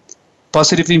having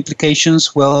positive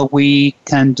implications, well, we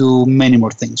can do many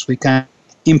more things. We can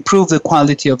improve the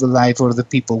quality of the life of the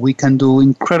people. We can do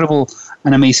incredible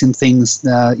and amazing things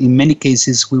that in many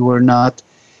cases we were not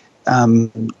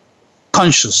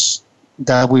conscious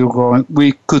that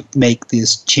we could make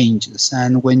these changes.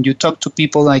 And when you talk to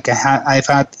people like I've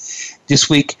had this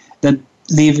week that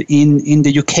live in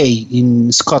the UK,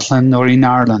 in Scotland, or in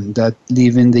Ireland, that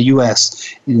live in the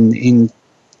US, in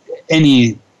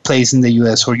any place in the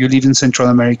US, or you live in Central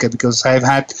America, because I've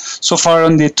had, so far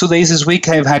on the 2 days this week,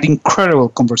 I've had incredible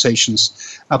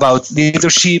conversations about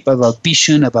leadership, about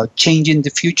vision, about changing the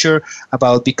future,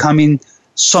 about becoming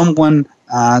someone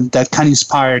that can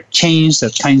inspire change,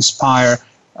 that can inspire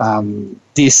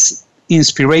this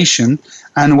inspiration.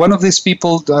 And one of these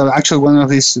people, actually one of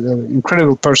these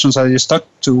incredible persons I just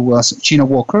talked to was Gina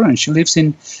Walker, and she lives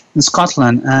in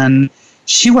Scotland. And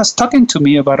she was talking to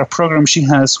me about a program she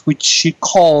has, which she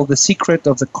called The Secret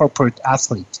of the Corporate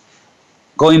Athlete.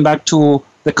 Going back to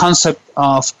the concept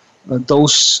of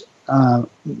those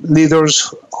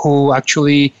leaders who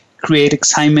actually create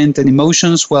excitement and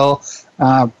emotions, well,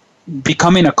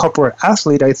 becoming a corporate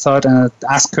athlete, I thought, and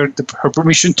I asked her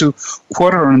permission to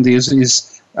quote her on this,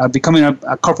 is becoming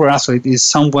a corporate athlete is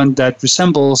someone that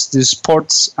resembles the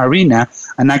sports arena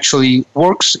and actually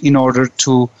works in order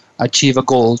to achieve a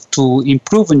goal, to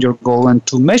improve on your goal, and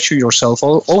to measure yourself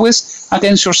always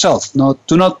against yourself.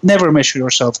 Never measure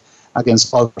yourself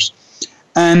against others.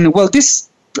 And well,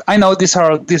 I know these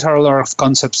are a lot of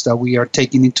concepts that we are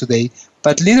taking in today,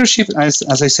 but leadership, as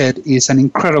I said, is an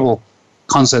incredible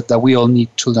concept that we all need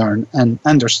to learn and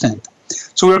understand.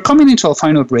 So we're coming into a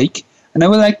final break, and I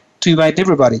would like to invite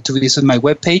everybody to visit my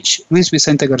webpage,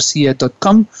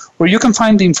 luisvicentegarcia.com, where you can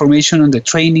find the information on the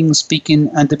training, speaking,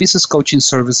 and the business coaching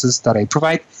services that I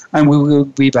provide. And we will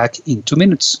be back in 2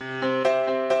 minutes.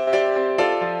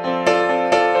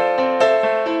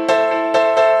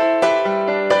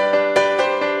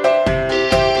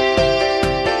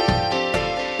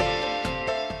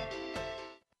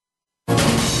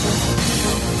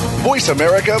 Voice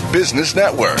America Business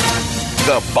Network,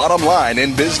 the bottom line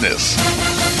in business.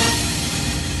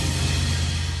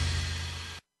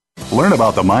 Learn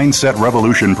about the Mindset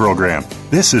Revolution program.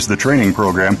 This is the training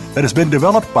program that has been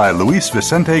developed by Luis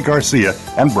Vicente Garcia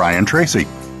and Brian Tracy.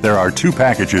 There are 2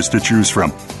 packages to choose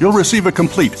from. You'll receive a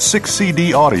complete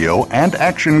 6-CD audio and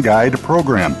action guide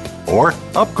program, or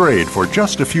upgrade for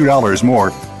just a few dollars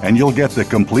more, and you'll get the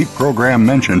complete program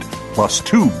mentioned, plus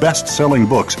 2 best-selling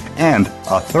books and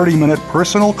a 30-minute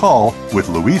personal call with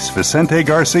Luis Vicente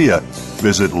Garcia.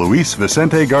 Visit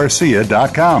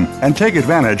luisvicentegarcia.com and take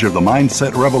advantage of the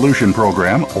Mindset Revolution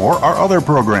program or our other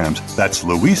programs. That's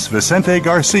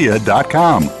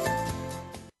luisvicentegarcia.com.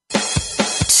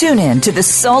 Tune in to The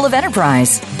Soul of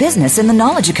Enterprise, Business in the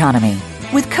Knowledge Economy,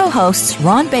 with co-hosts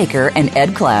Ron Baker and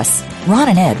Ed Kless. Ron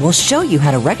and Ed will show you how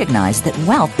to recognize that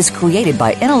wealth is created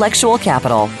by intellectual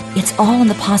capital. It's all in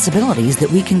the possibilities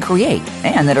that we can create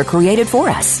and that are created for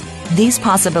us. These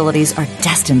possibilities are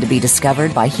destined to be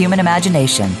discovered by human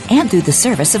imagination and through the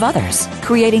service of others,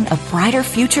 creating a brighter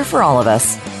future for all of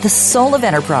us. The Soul of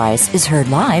Enterprise is heard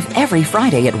live every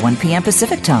Friday at 1 p.m.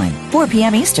 Pacific Time, 4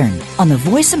 p.m. Eastern, on the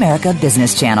Voice America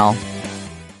Business Channel.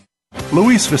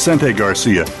 Luis Vicente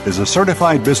Garcia is a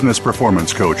certified business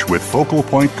performance coach with Focal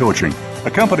Point Coaching,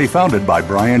 a company founded by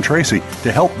Brian Tracy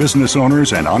to help business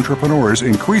owners and entrepreneurs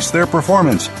increase their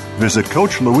performance. Visit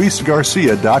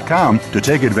CoachLuisGarcia.com to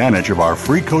take advantage of our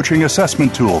free coaching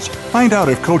assessment tools. Find out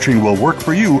if coaching will work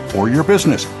for you or your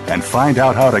business, and find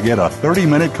out how to get a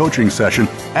 30-minute coaching session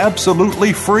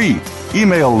absolutely free.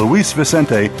 Email Luis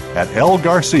Vicente at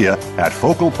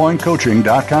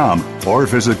lgarcia@focalpointcoaching.com or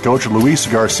visit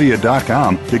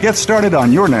CoachLuisGarcia.com to get started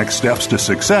on your next steps to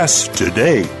success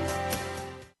today.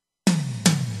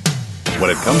 When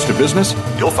it comes to business,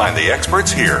 you'll find the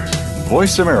experts here.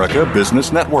 Voice America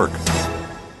Business Network.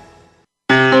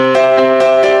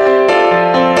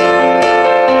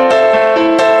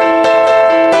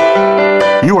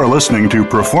 You are listening to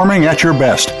Performing at Your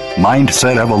Best,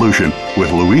 Mindset Evolution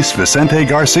with Luis Vicente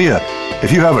Garcia.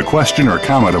 If you have a question or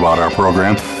comment about our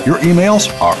program, your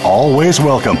emails are always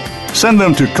welcome. Send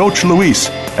them to Coach Luis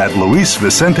at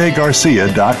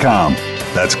luisvicentegarcia.com.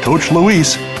 That's Coach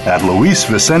Luis at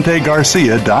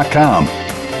luisvicentegarcia.com.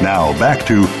 Now back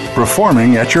to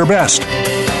Performing at Your Best.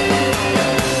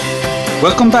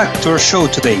 Welcome back to our show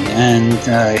today, and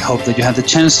I hope that you had the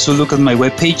chance to look at my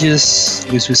web pages,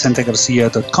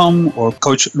 luisvicentegarcia.com or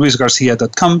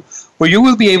coachluisgarcia.com, where you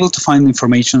will be able to find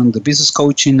information on the business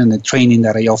coaching and the training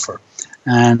that I offer.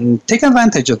 And take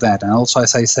advantage of that. And also,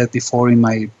 as I said before in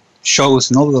my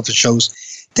shows and all of the shows,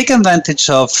 take advantage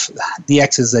of the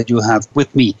access that you have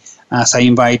with me, as I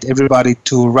invite everybody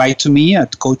to write to me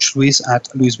at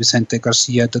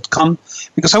coachluis@luisvicentegarcia.com,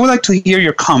 because I would like to hear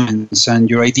your comments and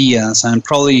your ideas, and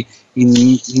probably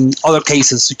in other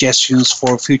cases, suggestions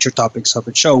for future topics of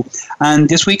the show. And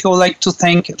this week I would like to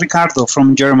thank Ricardo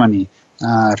from Germany.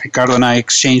 Ricardo and I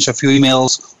exchanged a few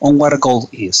emails on what a goal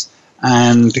is.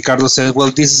 And Ricardo said,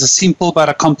 well, this is a simple but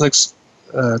a complex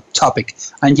topic.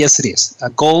 And yes, it is.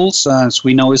 Goals, as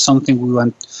we know, is something we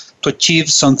want to achieve,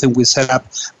 something we set up.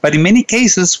 But in many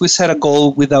cases, we set a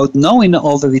goal without knowing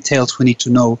all the details we need to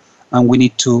know and we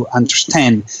need to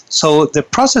understand. So the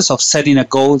process of setting a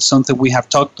goal is something we have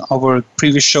talked over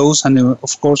previous shows. And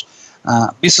of course,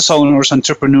 business owners,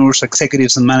 entrepreneurs,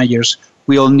 executives, and managers,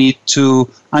 we all need to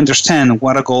understand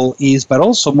what a goal is, but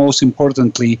also, most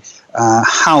importantly,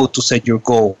 how to set your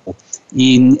goal.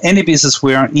 In any business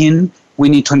we are in, we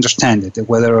need to understand it,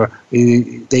 whether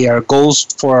they are goals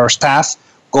for our staff,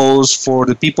 goals for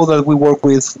the people that we work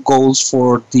with, goals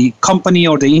for the company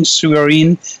or the industry we are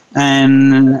in.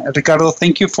 And Ricardo,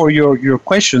 thank you for your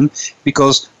question,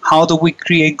 because how do we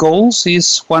create goals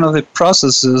is one of the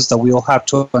processes that we all have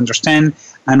to understand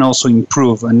and also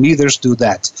improve, and leaders do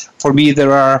that. For me,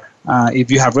 there are, if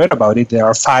you have read about it, there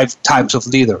are 5 types of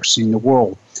leaders in the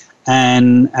world.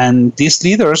 And these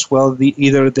leaders, well,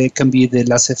 either they can be the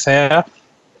laissez-faire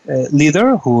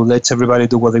leader who lets everybody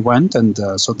do what they want, and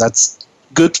so that's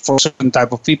good for certain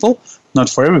type of people, not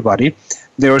for everybody.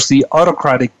 There's the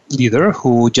autocratic leader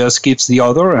who just gives the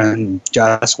order and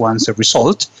just wants a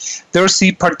result. There's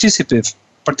the participative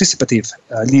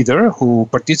leader who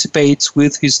participates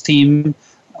with his team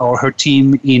or her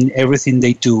team in everything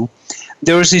they do.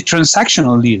 There is a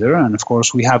transactional leader, and of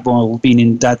course we have all been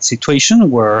in that situation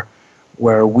where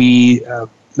we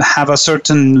have a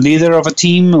certain leader of a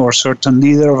team or certain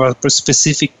leader of a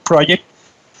specific project,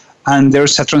 and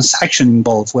there's a transaction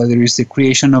involved, whether it's the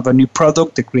creation of a new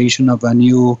product, the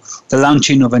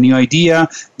launching of a new idea,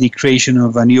 the creation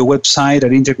of a new website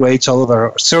that integrates all of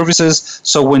our services.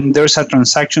 So when there's a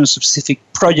transaction specific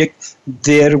project,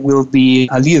 there will be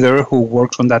a leader who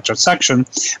works on that transaction.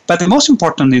 But the most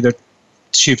important leadership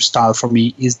style for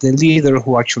me is the leader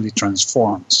who actually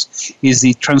transforms, is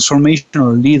the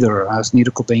transformational leader, as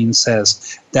Nito Cobain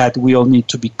says, that we all need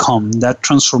to become. That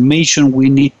transformation, we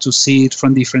need to see it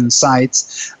from different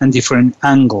sides and different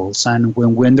angles. And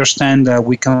when we understand that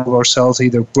we can move ourselves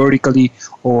either vertically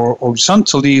or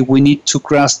horizontally, we need to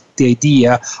grasp the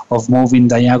idea of moving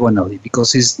diagonally,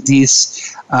 because it's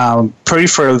this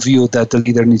peripheral view that the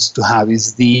leader needs to have,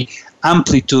 is the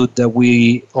amplitude that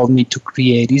we all need to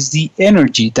create, is the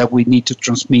energy that we need to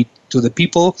transmit to the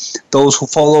people, those who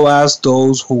follow us,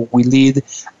 those who we lead,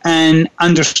 and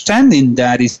understanding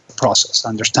that is a process.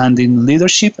 Understanding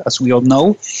leadership, as we all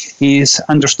know, is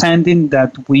understanding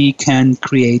that we can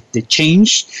create the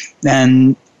change,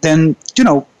 and then,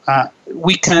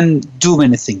 we can do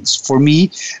many things. For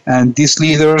me, and these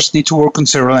leaders need to work on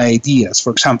several ideas. For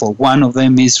example, one of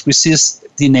them is resist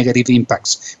the negative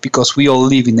impacts, because we all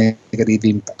live in negative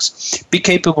impacts. Be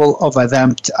capable of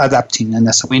adapting, and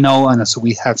as we know, and as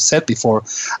we have said before,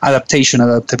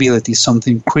 adaptability is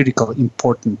something critical,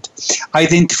 important.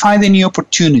 Identify the new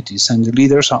opportunities, and the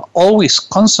leaders are always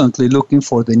constantly looking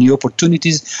for the new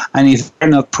opportunities, and if they're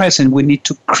not present, we need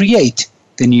to create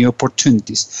the new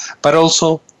opportunities, but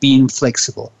also being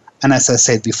flexible. And as I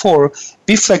said before,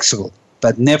 be flexible,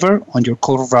 but never on your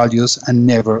core values and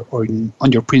never on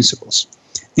your principles.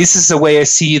 This is the way I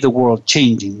see the world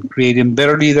changing, creating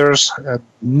better leaders,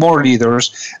 more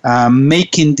leaders,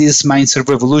 making this mindset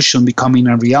revolution becoming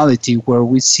a reality where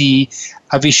we see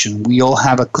a vision. We all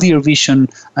have a clear vision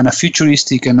and a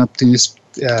futuristic and optimistic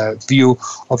view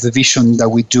of the vision that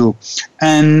we do.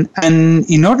 And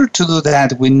in order to do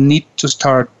that, we need to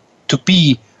start to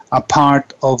be a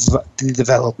part of the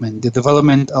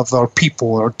development of our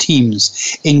people, our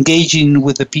teams, engaging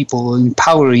with the people,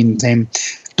 empowering them,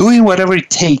 doing whatever it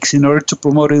takes in order to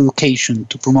promote education,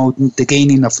 to promote the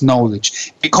gaining of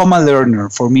knowledge. Become a learner.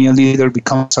 For me, a leader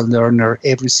becomes a learner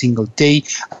every single day.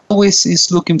 Always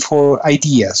is looking for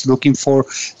ideas, looking for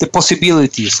the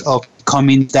possibilities of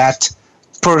becoming that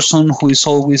person who is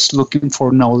always looking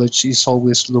for knowledge, is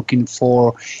always looking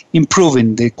for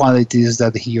improving the qualities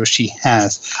that he or she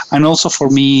has. And also for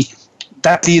me,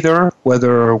 that leader,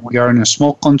 whether we are in a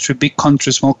small country,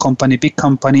 small company, big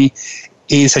company,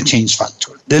 is a change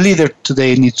factor. The leader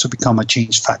today needs to become a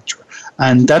change factor.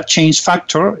 And that change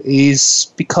factor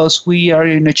is because we are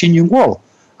in a changing world.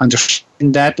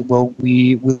 Understanding that, well,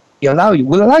 will allow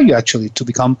you actually to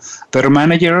become a better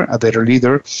manager, a better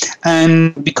leader.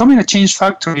 And becoming a change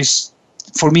factor is,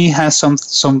 for me, has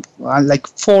some like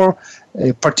four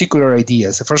particular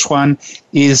ideas. The first one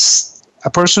is a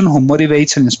person who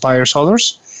motivates and inspires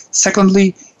others.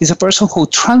 Secondly, is a person who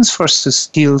transfers the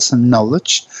skills and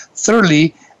knowledge.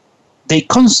 Thirdly, they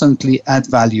constantly add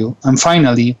value. And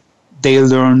finally, they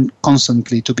learn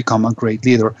constantly to become a great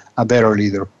leader, a better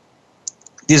leader.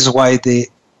 This is why the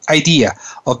idea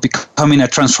of becoming a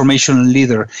transformational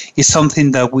leader is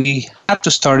something that we have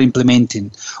to start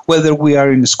implementing. Whether we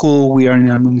are in a school, we are in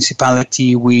a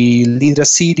municipality, we lead a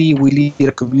city, we lead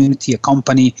a community, a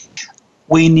company,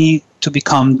 we need to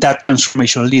become that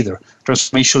transformational leader.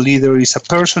 Transformational leader is a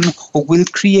person who will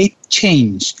create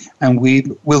change, and we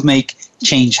will make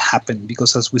change happen.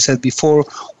 Because as we said before,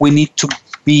 we need to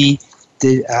be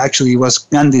actually it was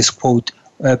Gandhi's quote,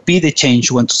 be the change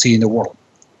you want to see in the world.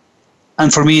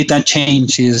 And for me, that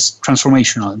change is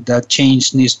transformational. That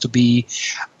change needs to be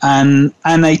an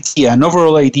idea, an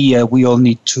overall idea we all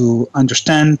need to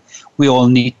understand, we all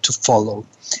need to follow.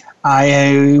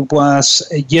 I was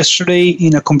yesterday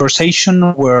in a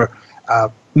conversation where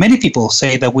many people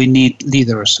say that we need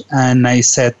leaders, and I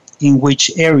said, in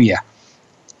which area?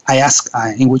 I asked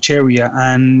in which area,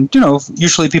 and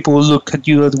usually people will look at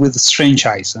you with strange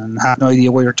eyes and have no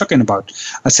idea what you're talking about.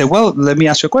 I said, well, let me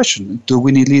ask you a question. Do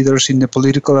we need leaders in the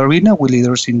political arena? We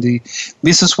leaders in the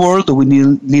business world? Do we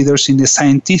need leaders in the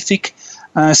scientific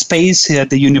space at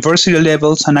the university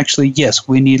levels? And actually, yes,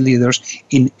 we need leaders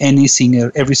in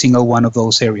every single one of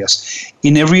those areas.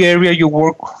 In every area you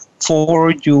work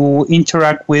four you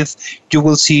interact with, you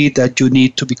will see that you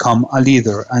need to become a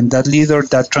leader. And that leader,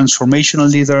 that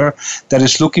transformational leader that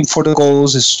is looking for the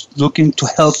goals, is looking to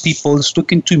help people, is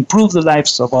looking to improve the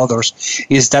lives of others,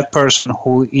 is that person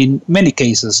who in many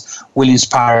cases will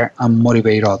inspire and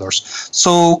motivate others.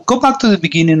 So go back to the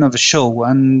beginning of the show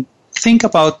and think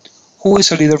about who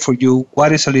is a leader for you,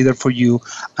 what is a leader for you,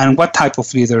 and what type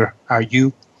of leader are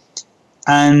you,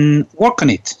 and work on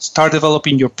it. Start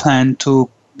developing your plan to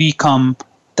become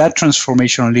that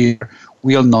transformational leader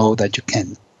we all know that you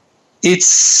can.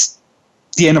 It's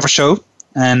the end of our show.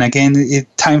 And again,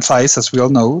 time flies, as we all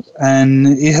know,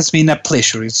 and it has been a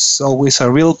pleasure. It's always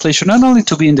a real pleasure, not only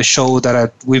to be in the show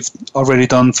that we've already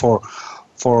done for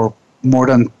more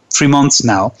than 3 months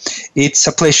now. It's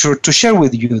a pleasure to share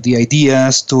with you the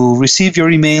ideas, to receive your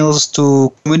emails,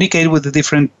 to communicate with the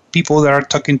different people that are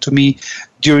talking to me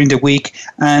during the week.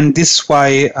 And this is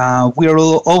why we are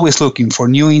always looking for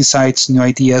new insights, new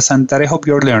ideas, and that I hope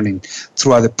you're learning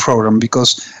throughout the program,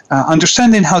 because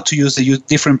understanding how to use the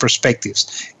different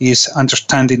perspectives is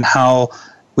understanding how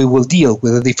we will deal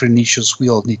with the different issues we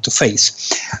all need to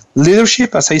face.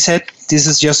 Leadership, as I said, this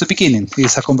is just the beginning.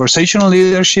 It's a conversational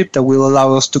leadership that will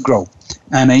allow us to grow.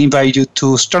 And I invite you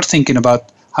to start thinking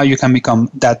about how you can become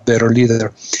that better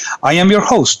leader. I am your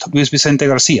host, Luis Vicente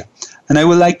Garcia, and I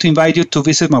would like to invite you to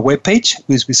visit my webpage,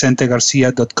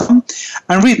 luisvicentegarcia.com,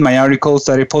 and read my articles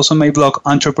that I post on my blog,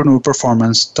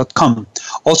 entrepreneurperformance.com.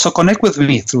 Also connect with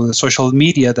me through the social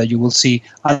media that you will see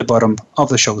at the bottom of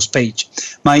the show's page.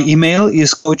 My email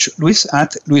is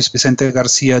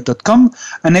coachluis@luisvicentegarcia.com,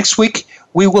 and next week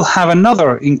we will have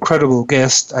another incredible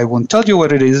guest. I won't tell you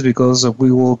what it is because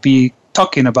we will be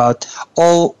talking about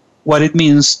all what it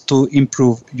means to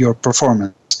improve your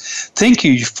performance. Thank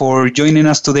you for joining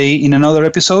us today in another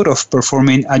episode of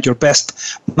Performing at Your Best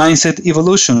Mindset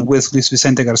Evolution with Luis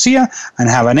Vicente Garcia, and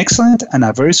have an excellent and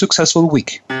a very successful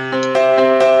week.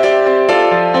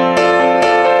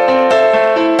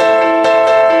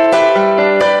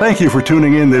 Thank you for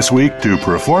tuning in this week to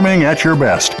Performing at Your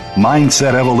Best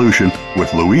Mindset Evolution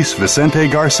with Luis Vicente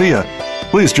Garcia.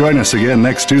 Please join us again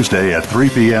next Tuesday at 3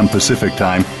 p.m. Pacific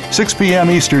Time, 6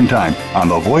 p.m. Eastern Time on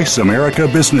the Voice America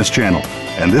Business Channel.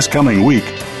 And this coming week,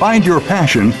 find your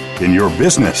passion in your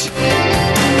business.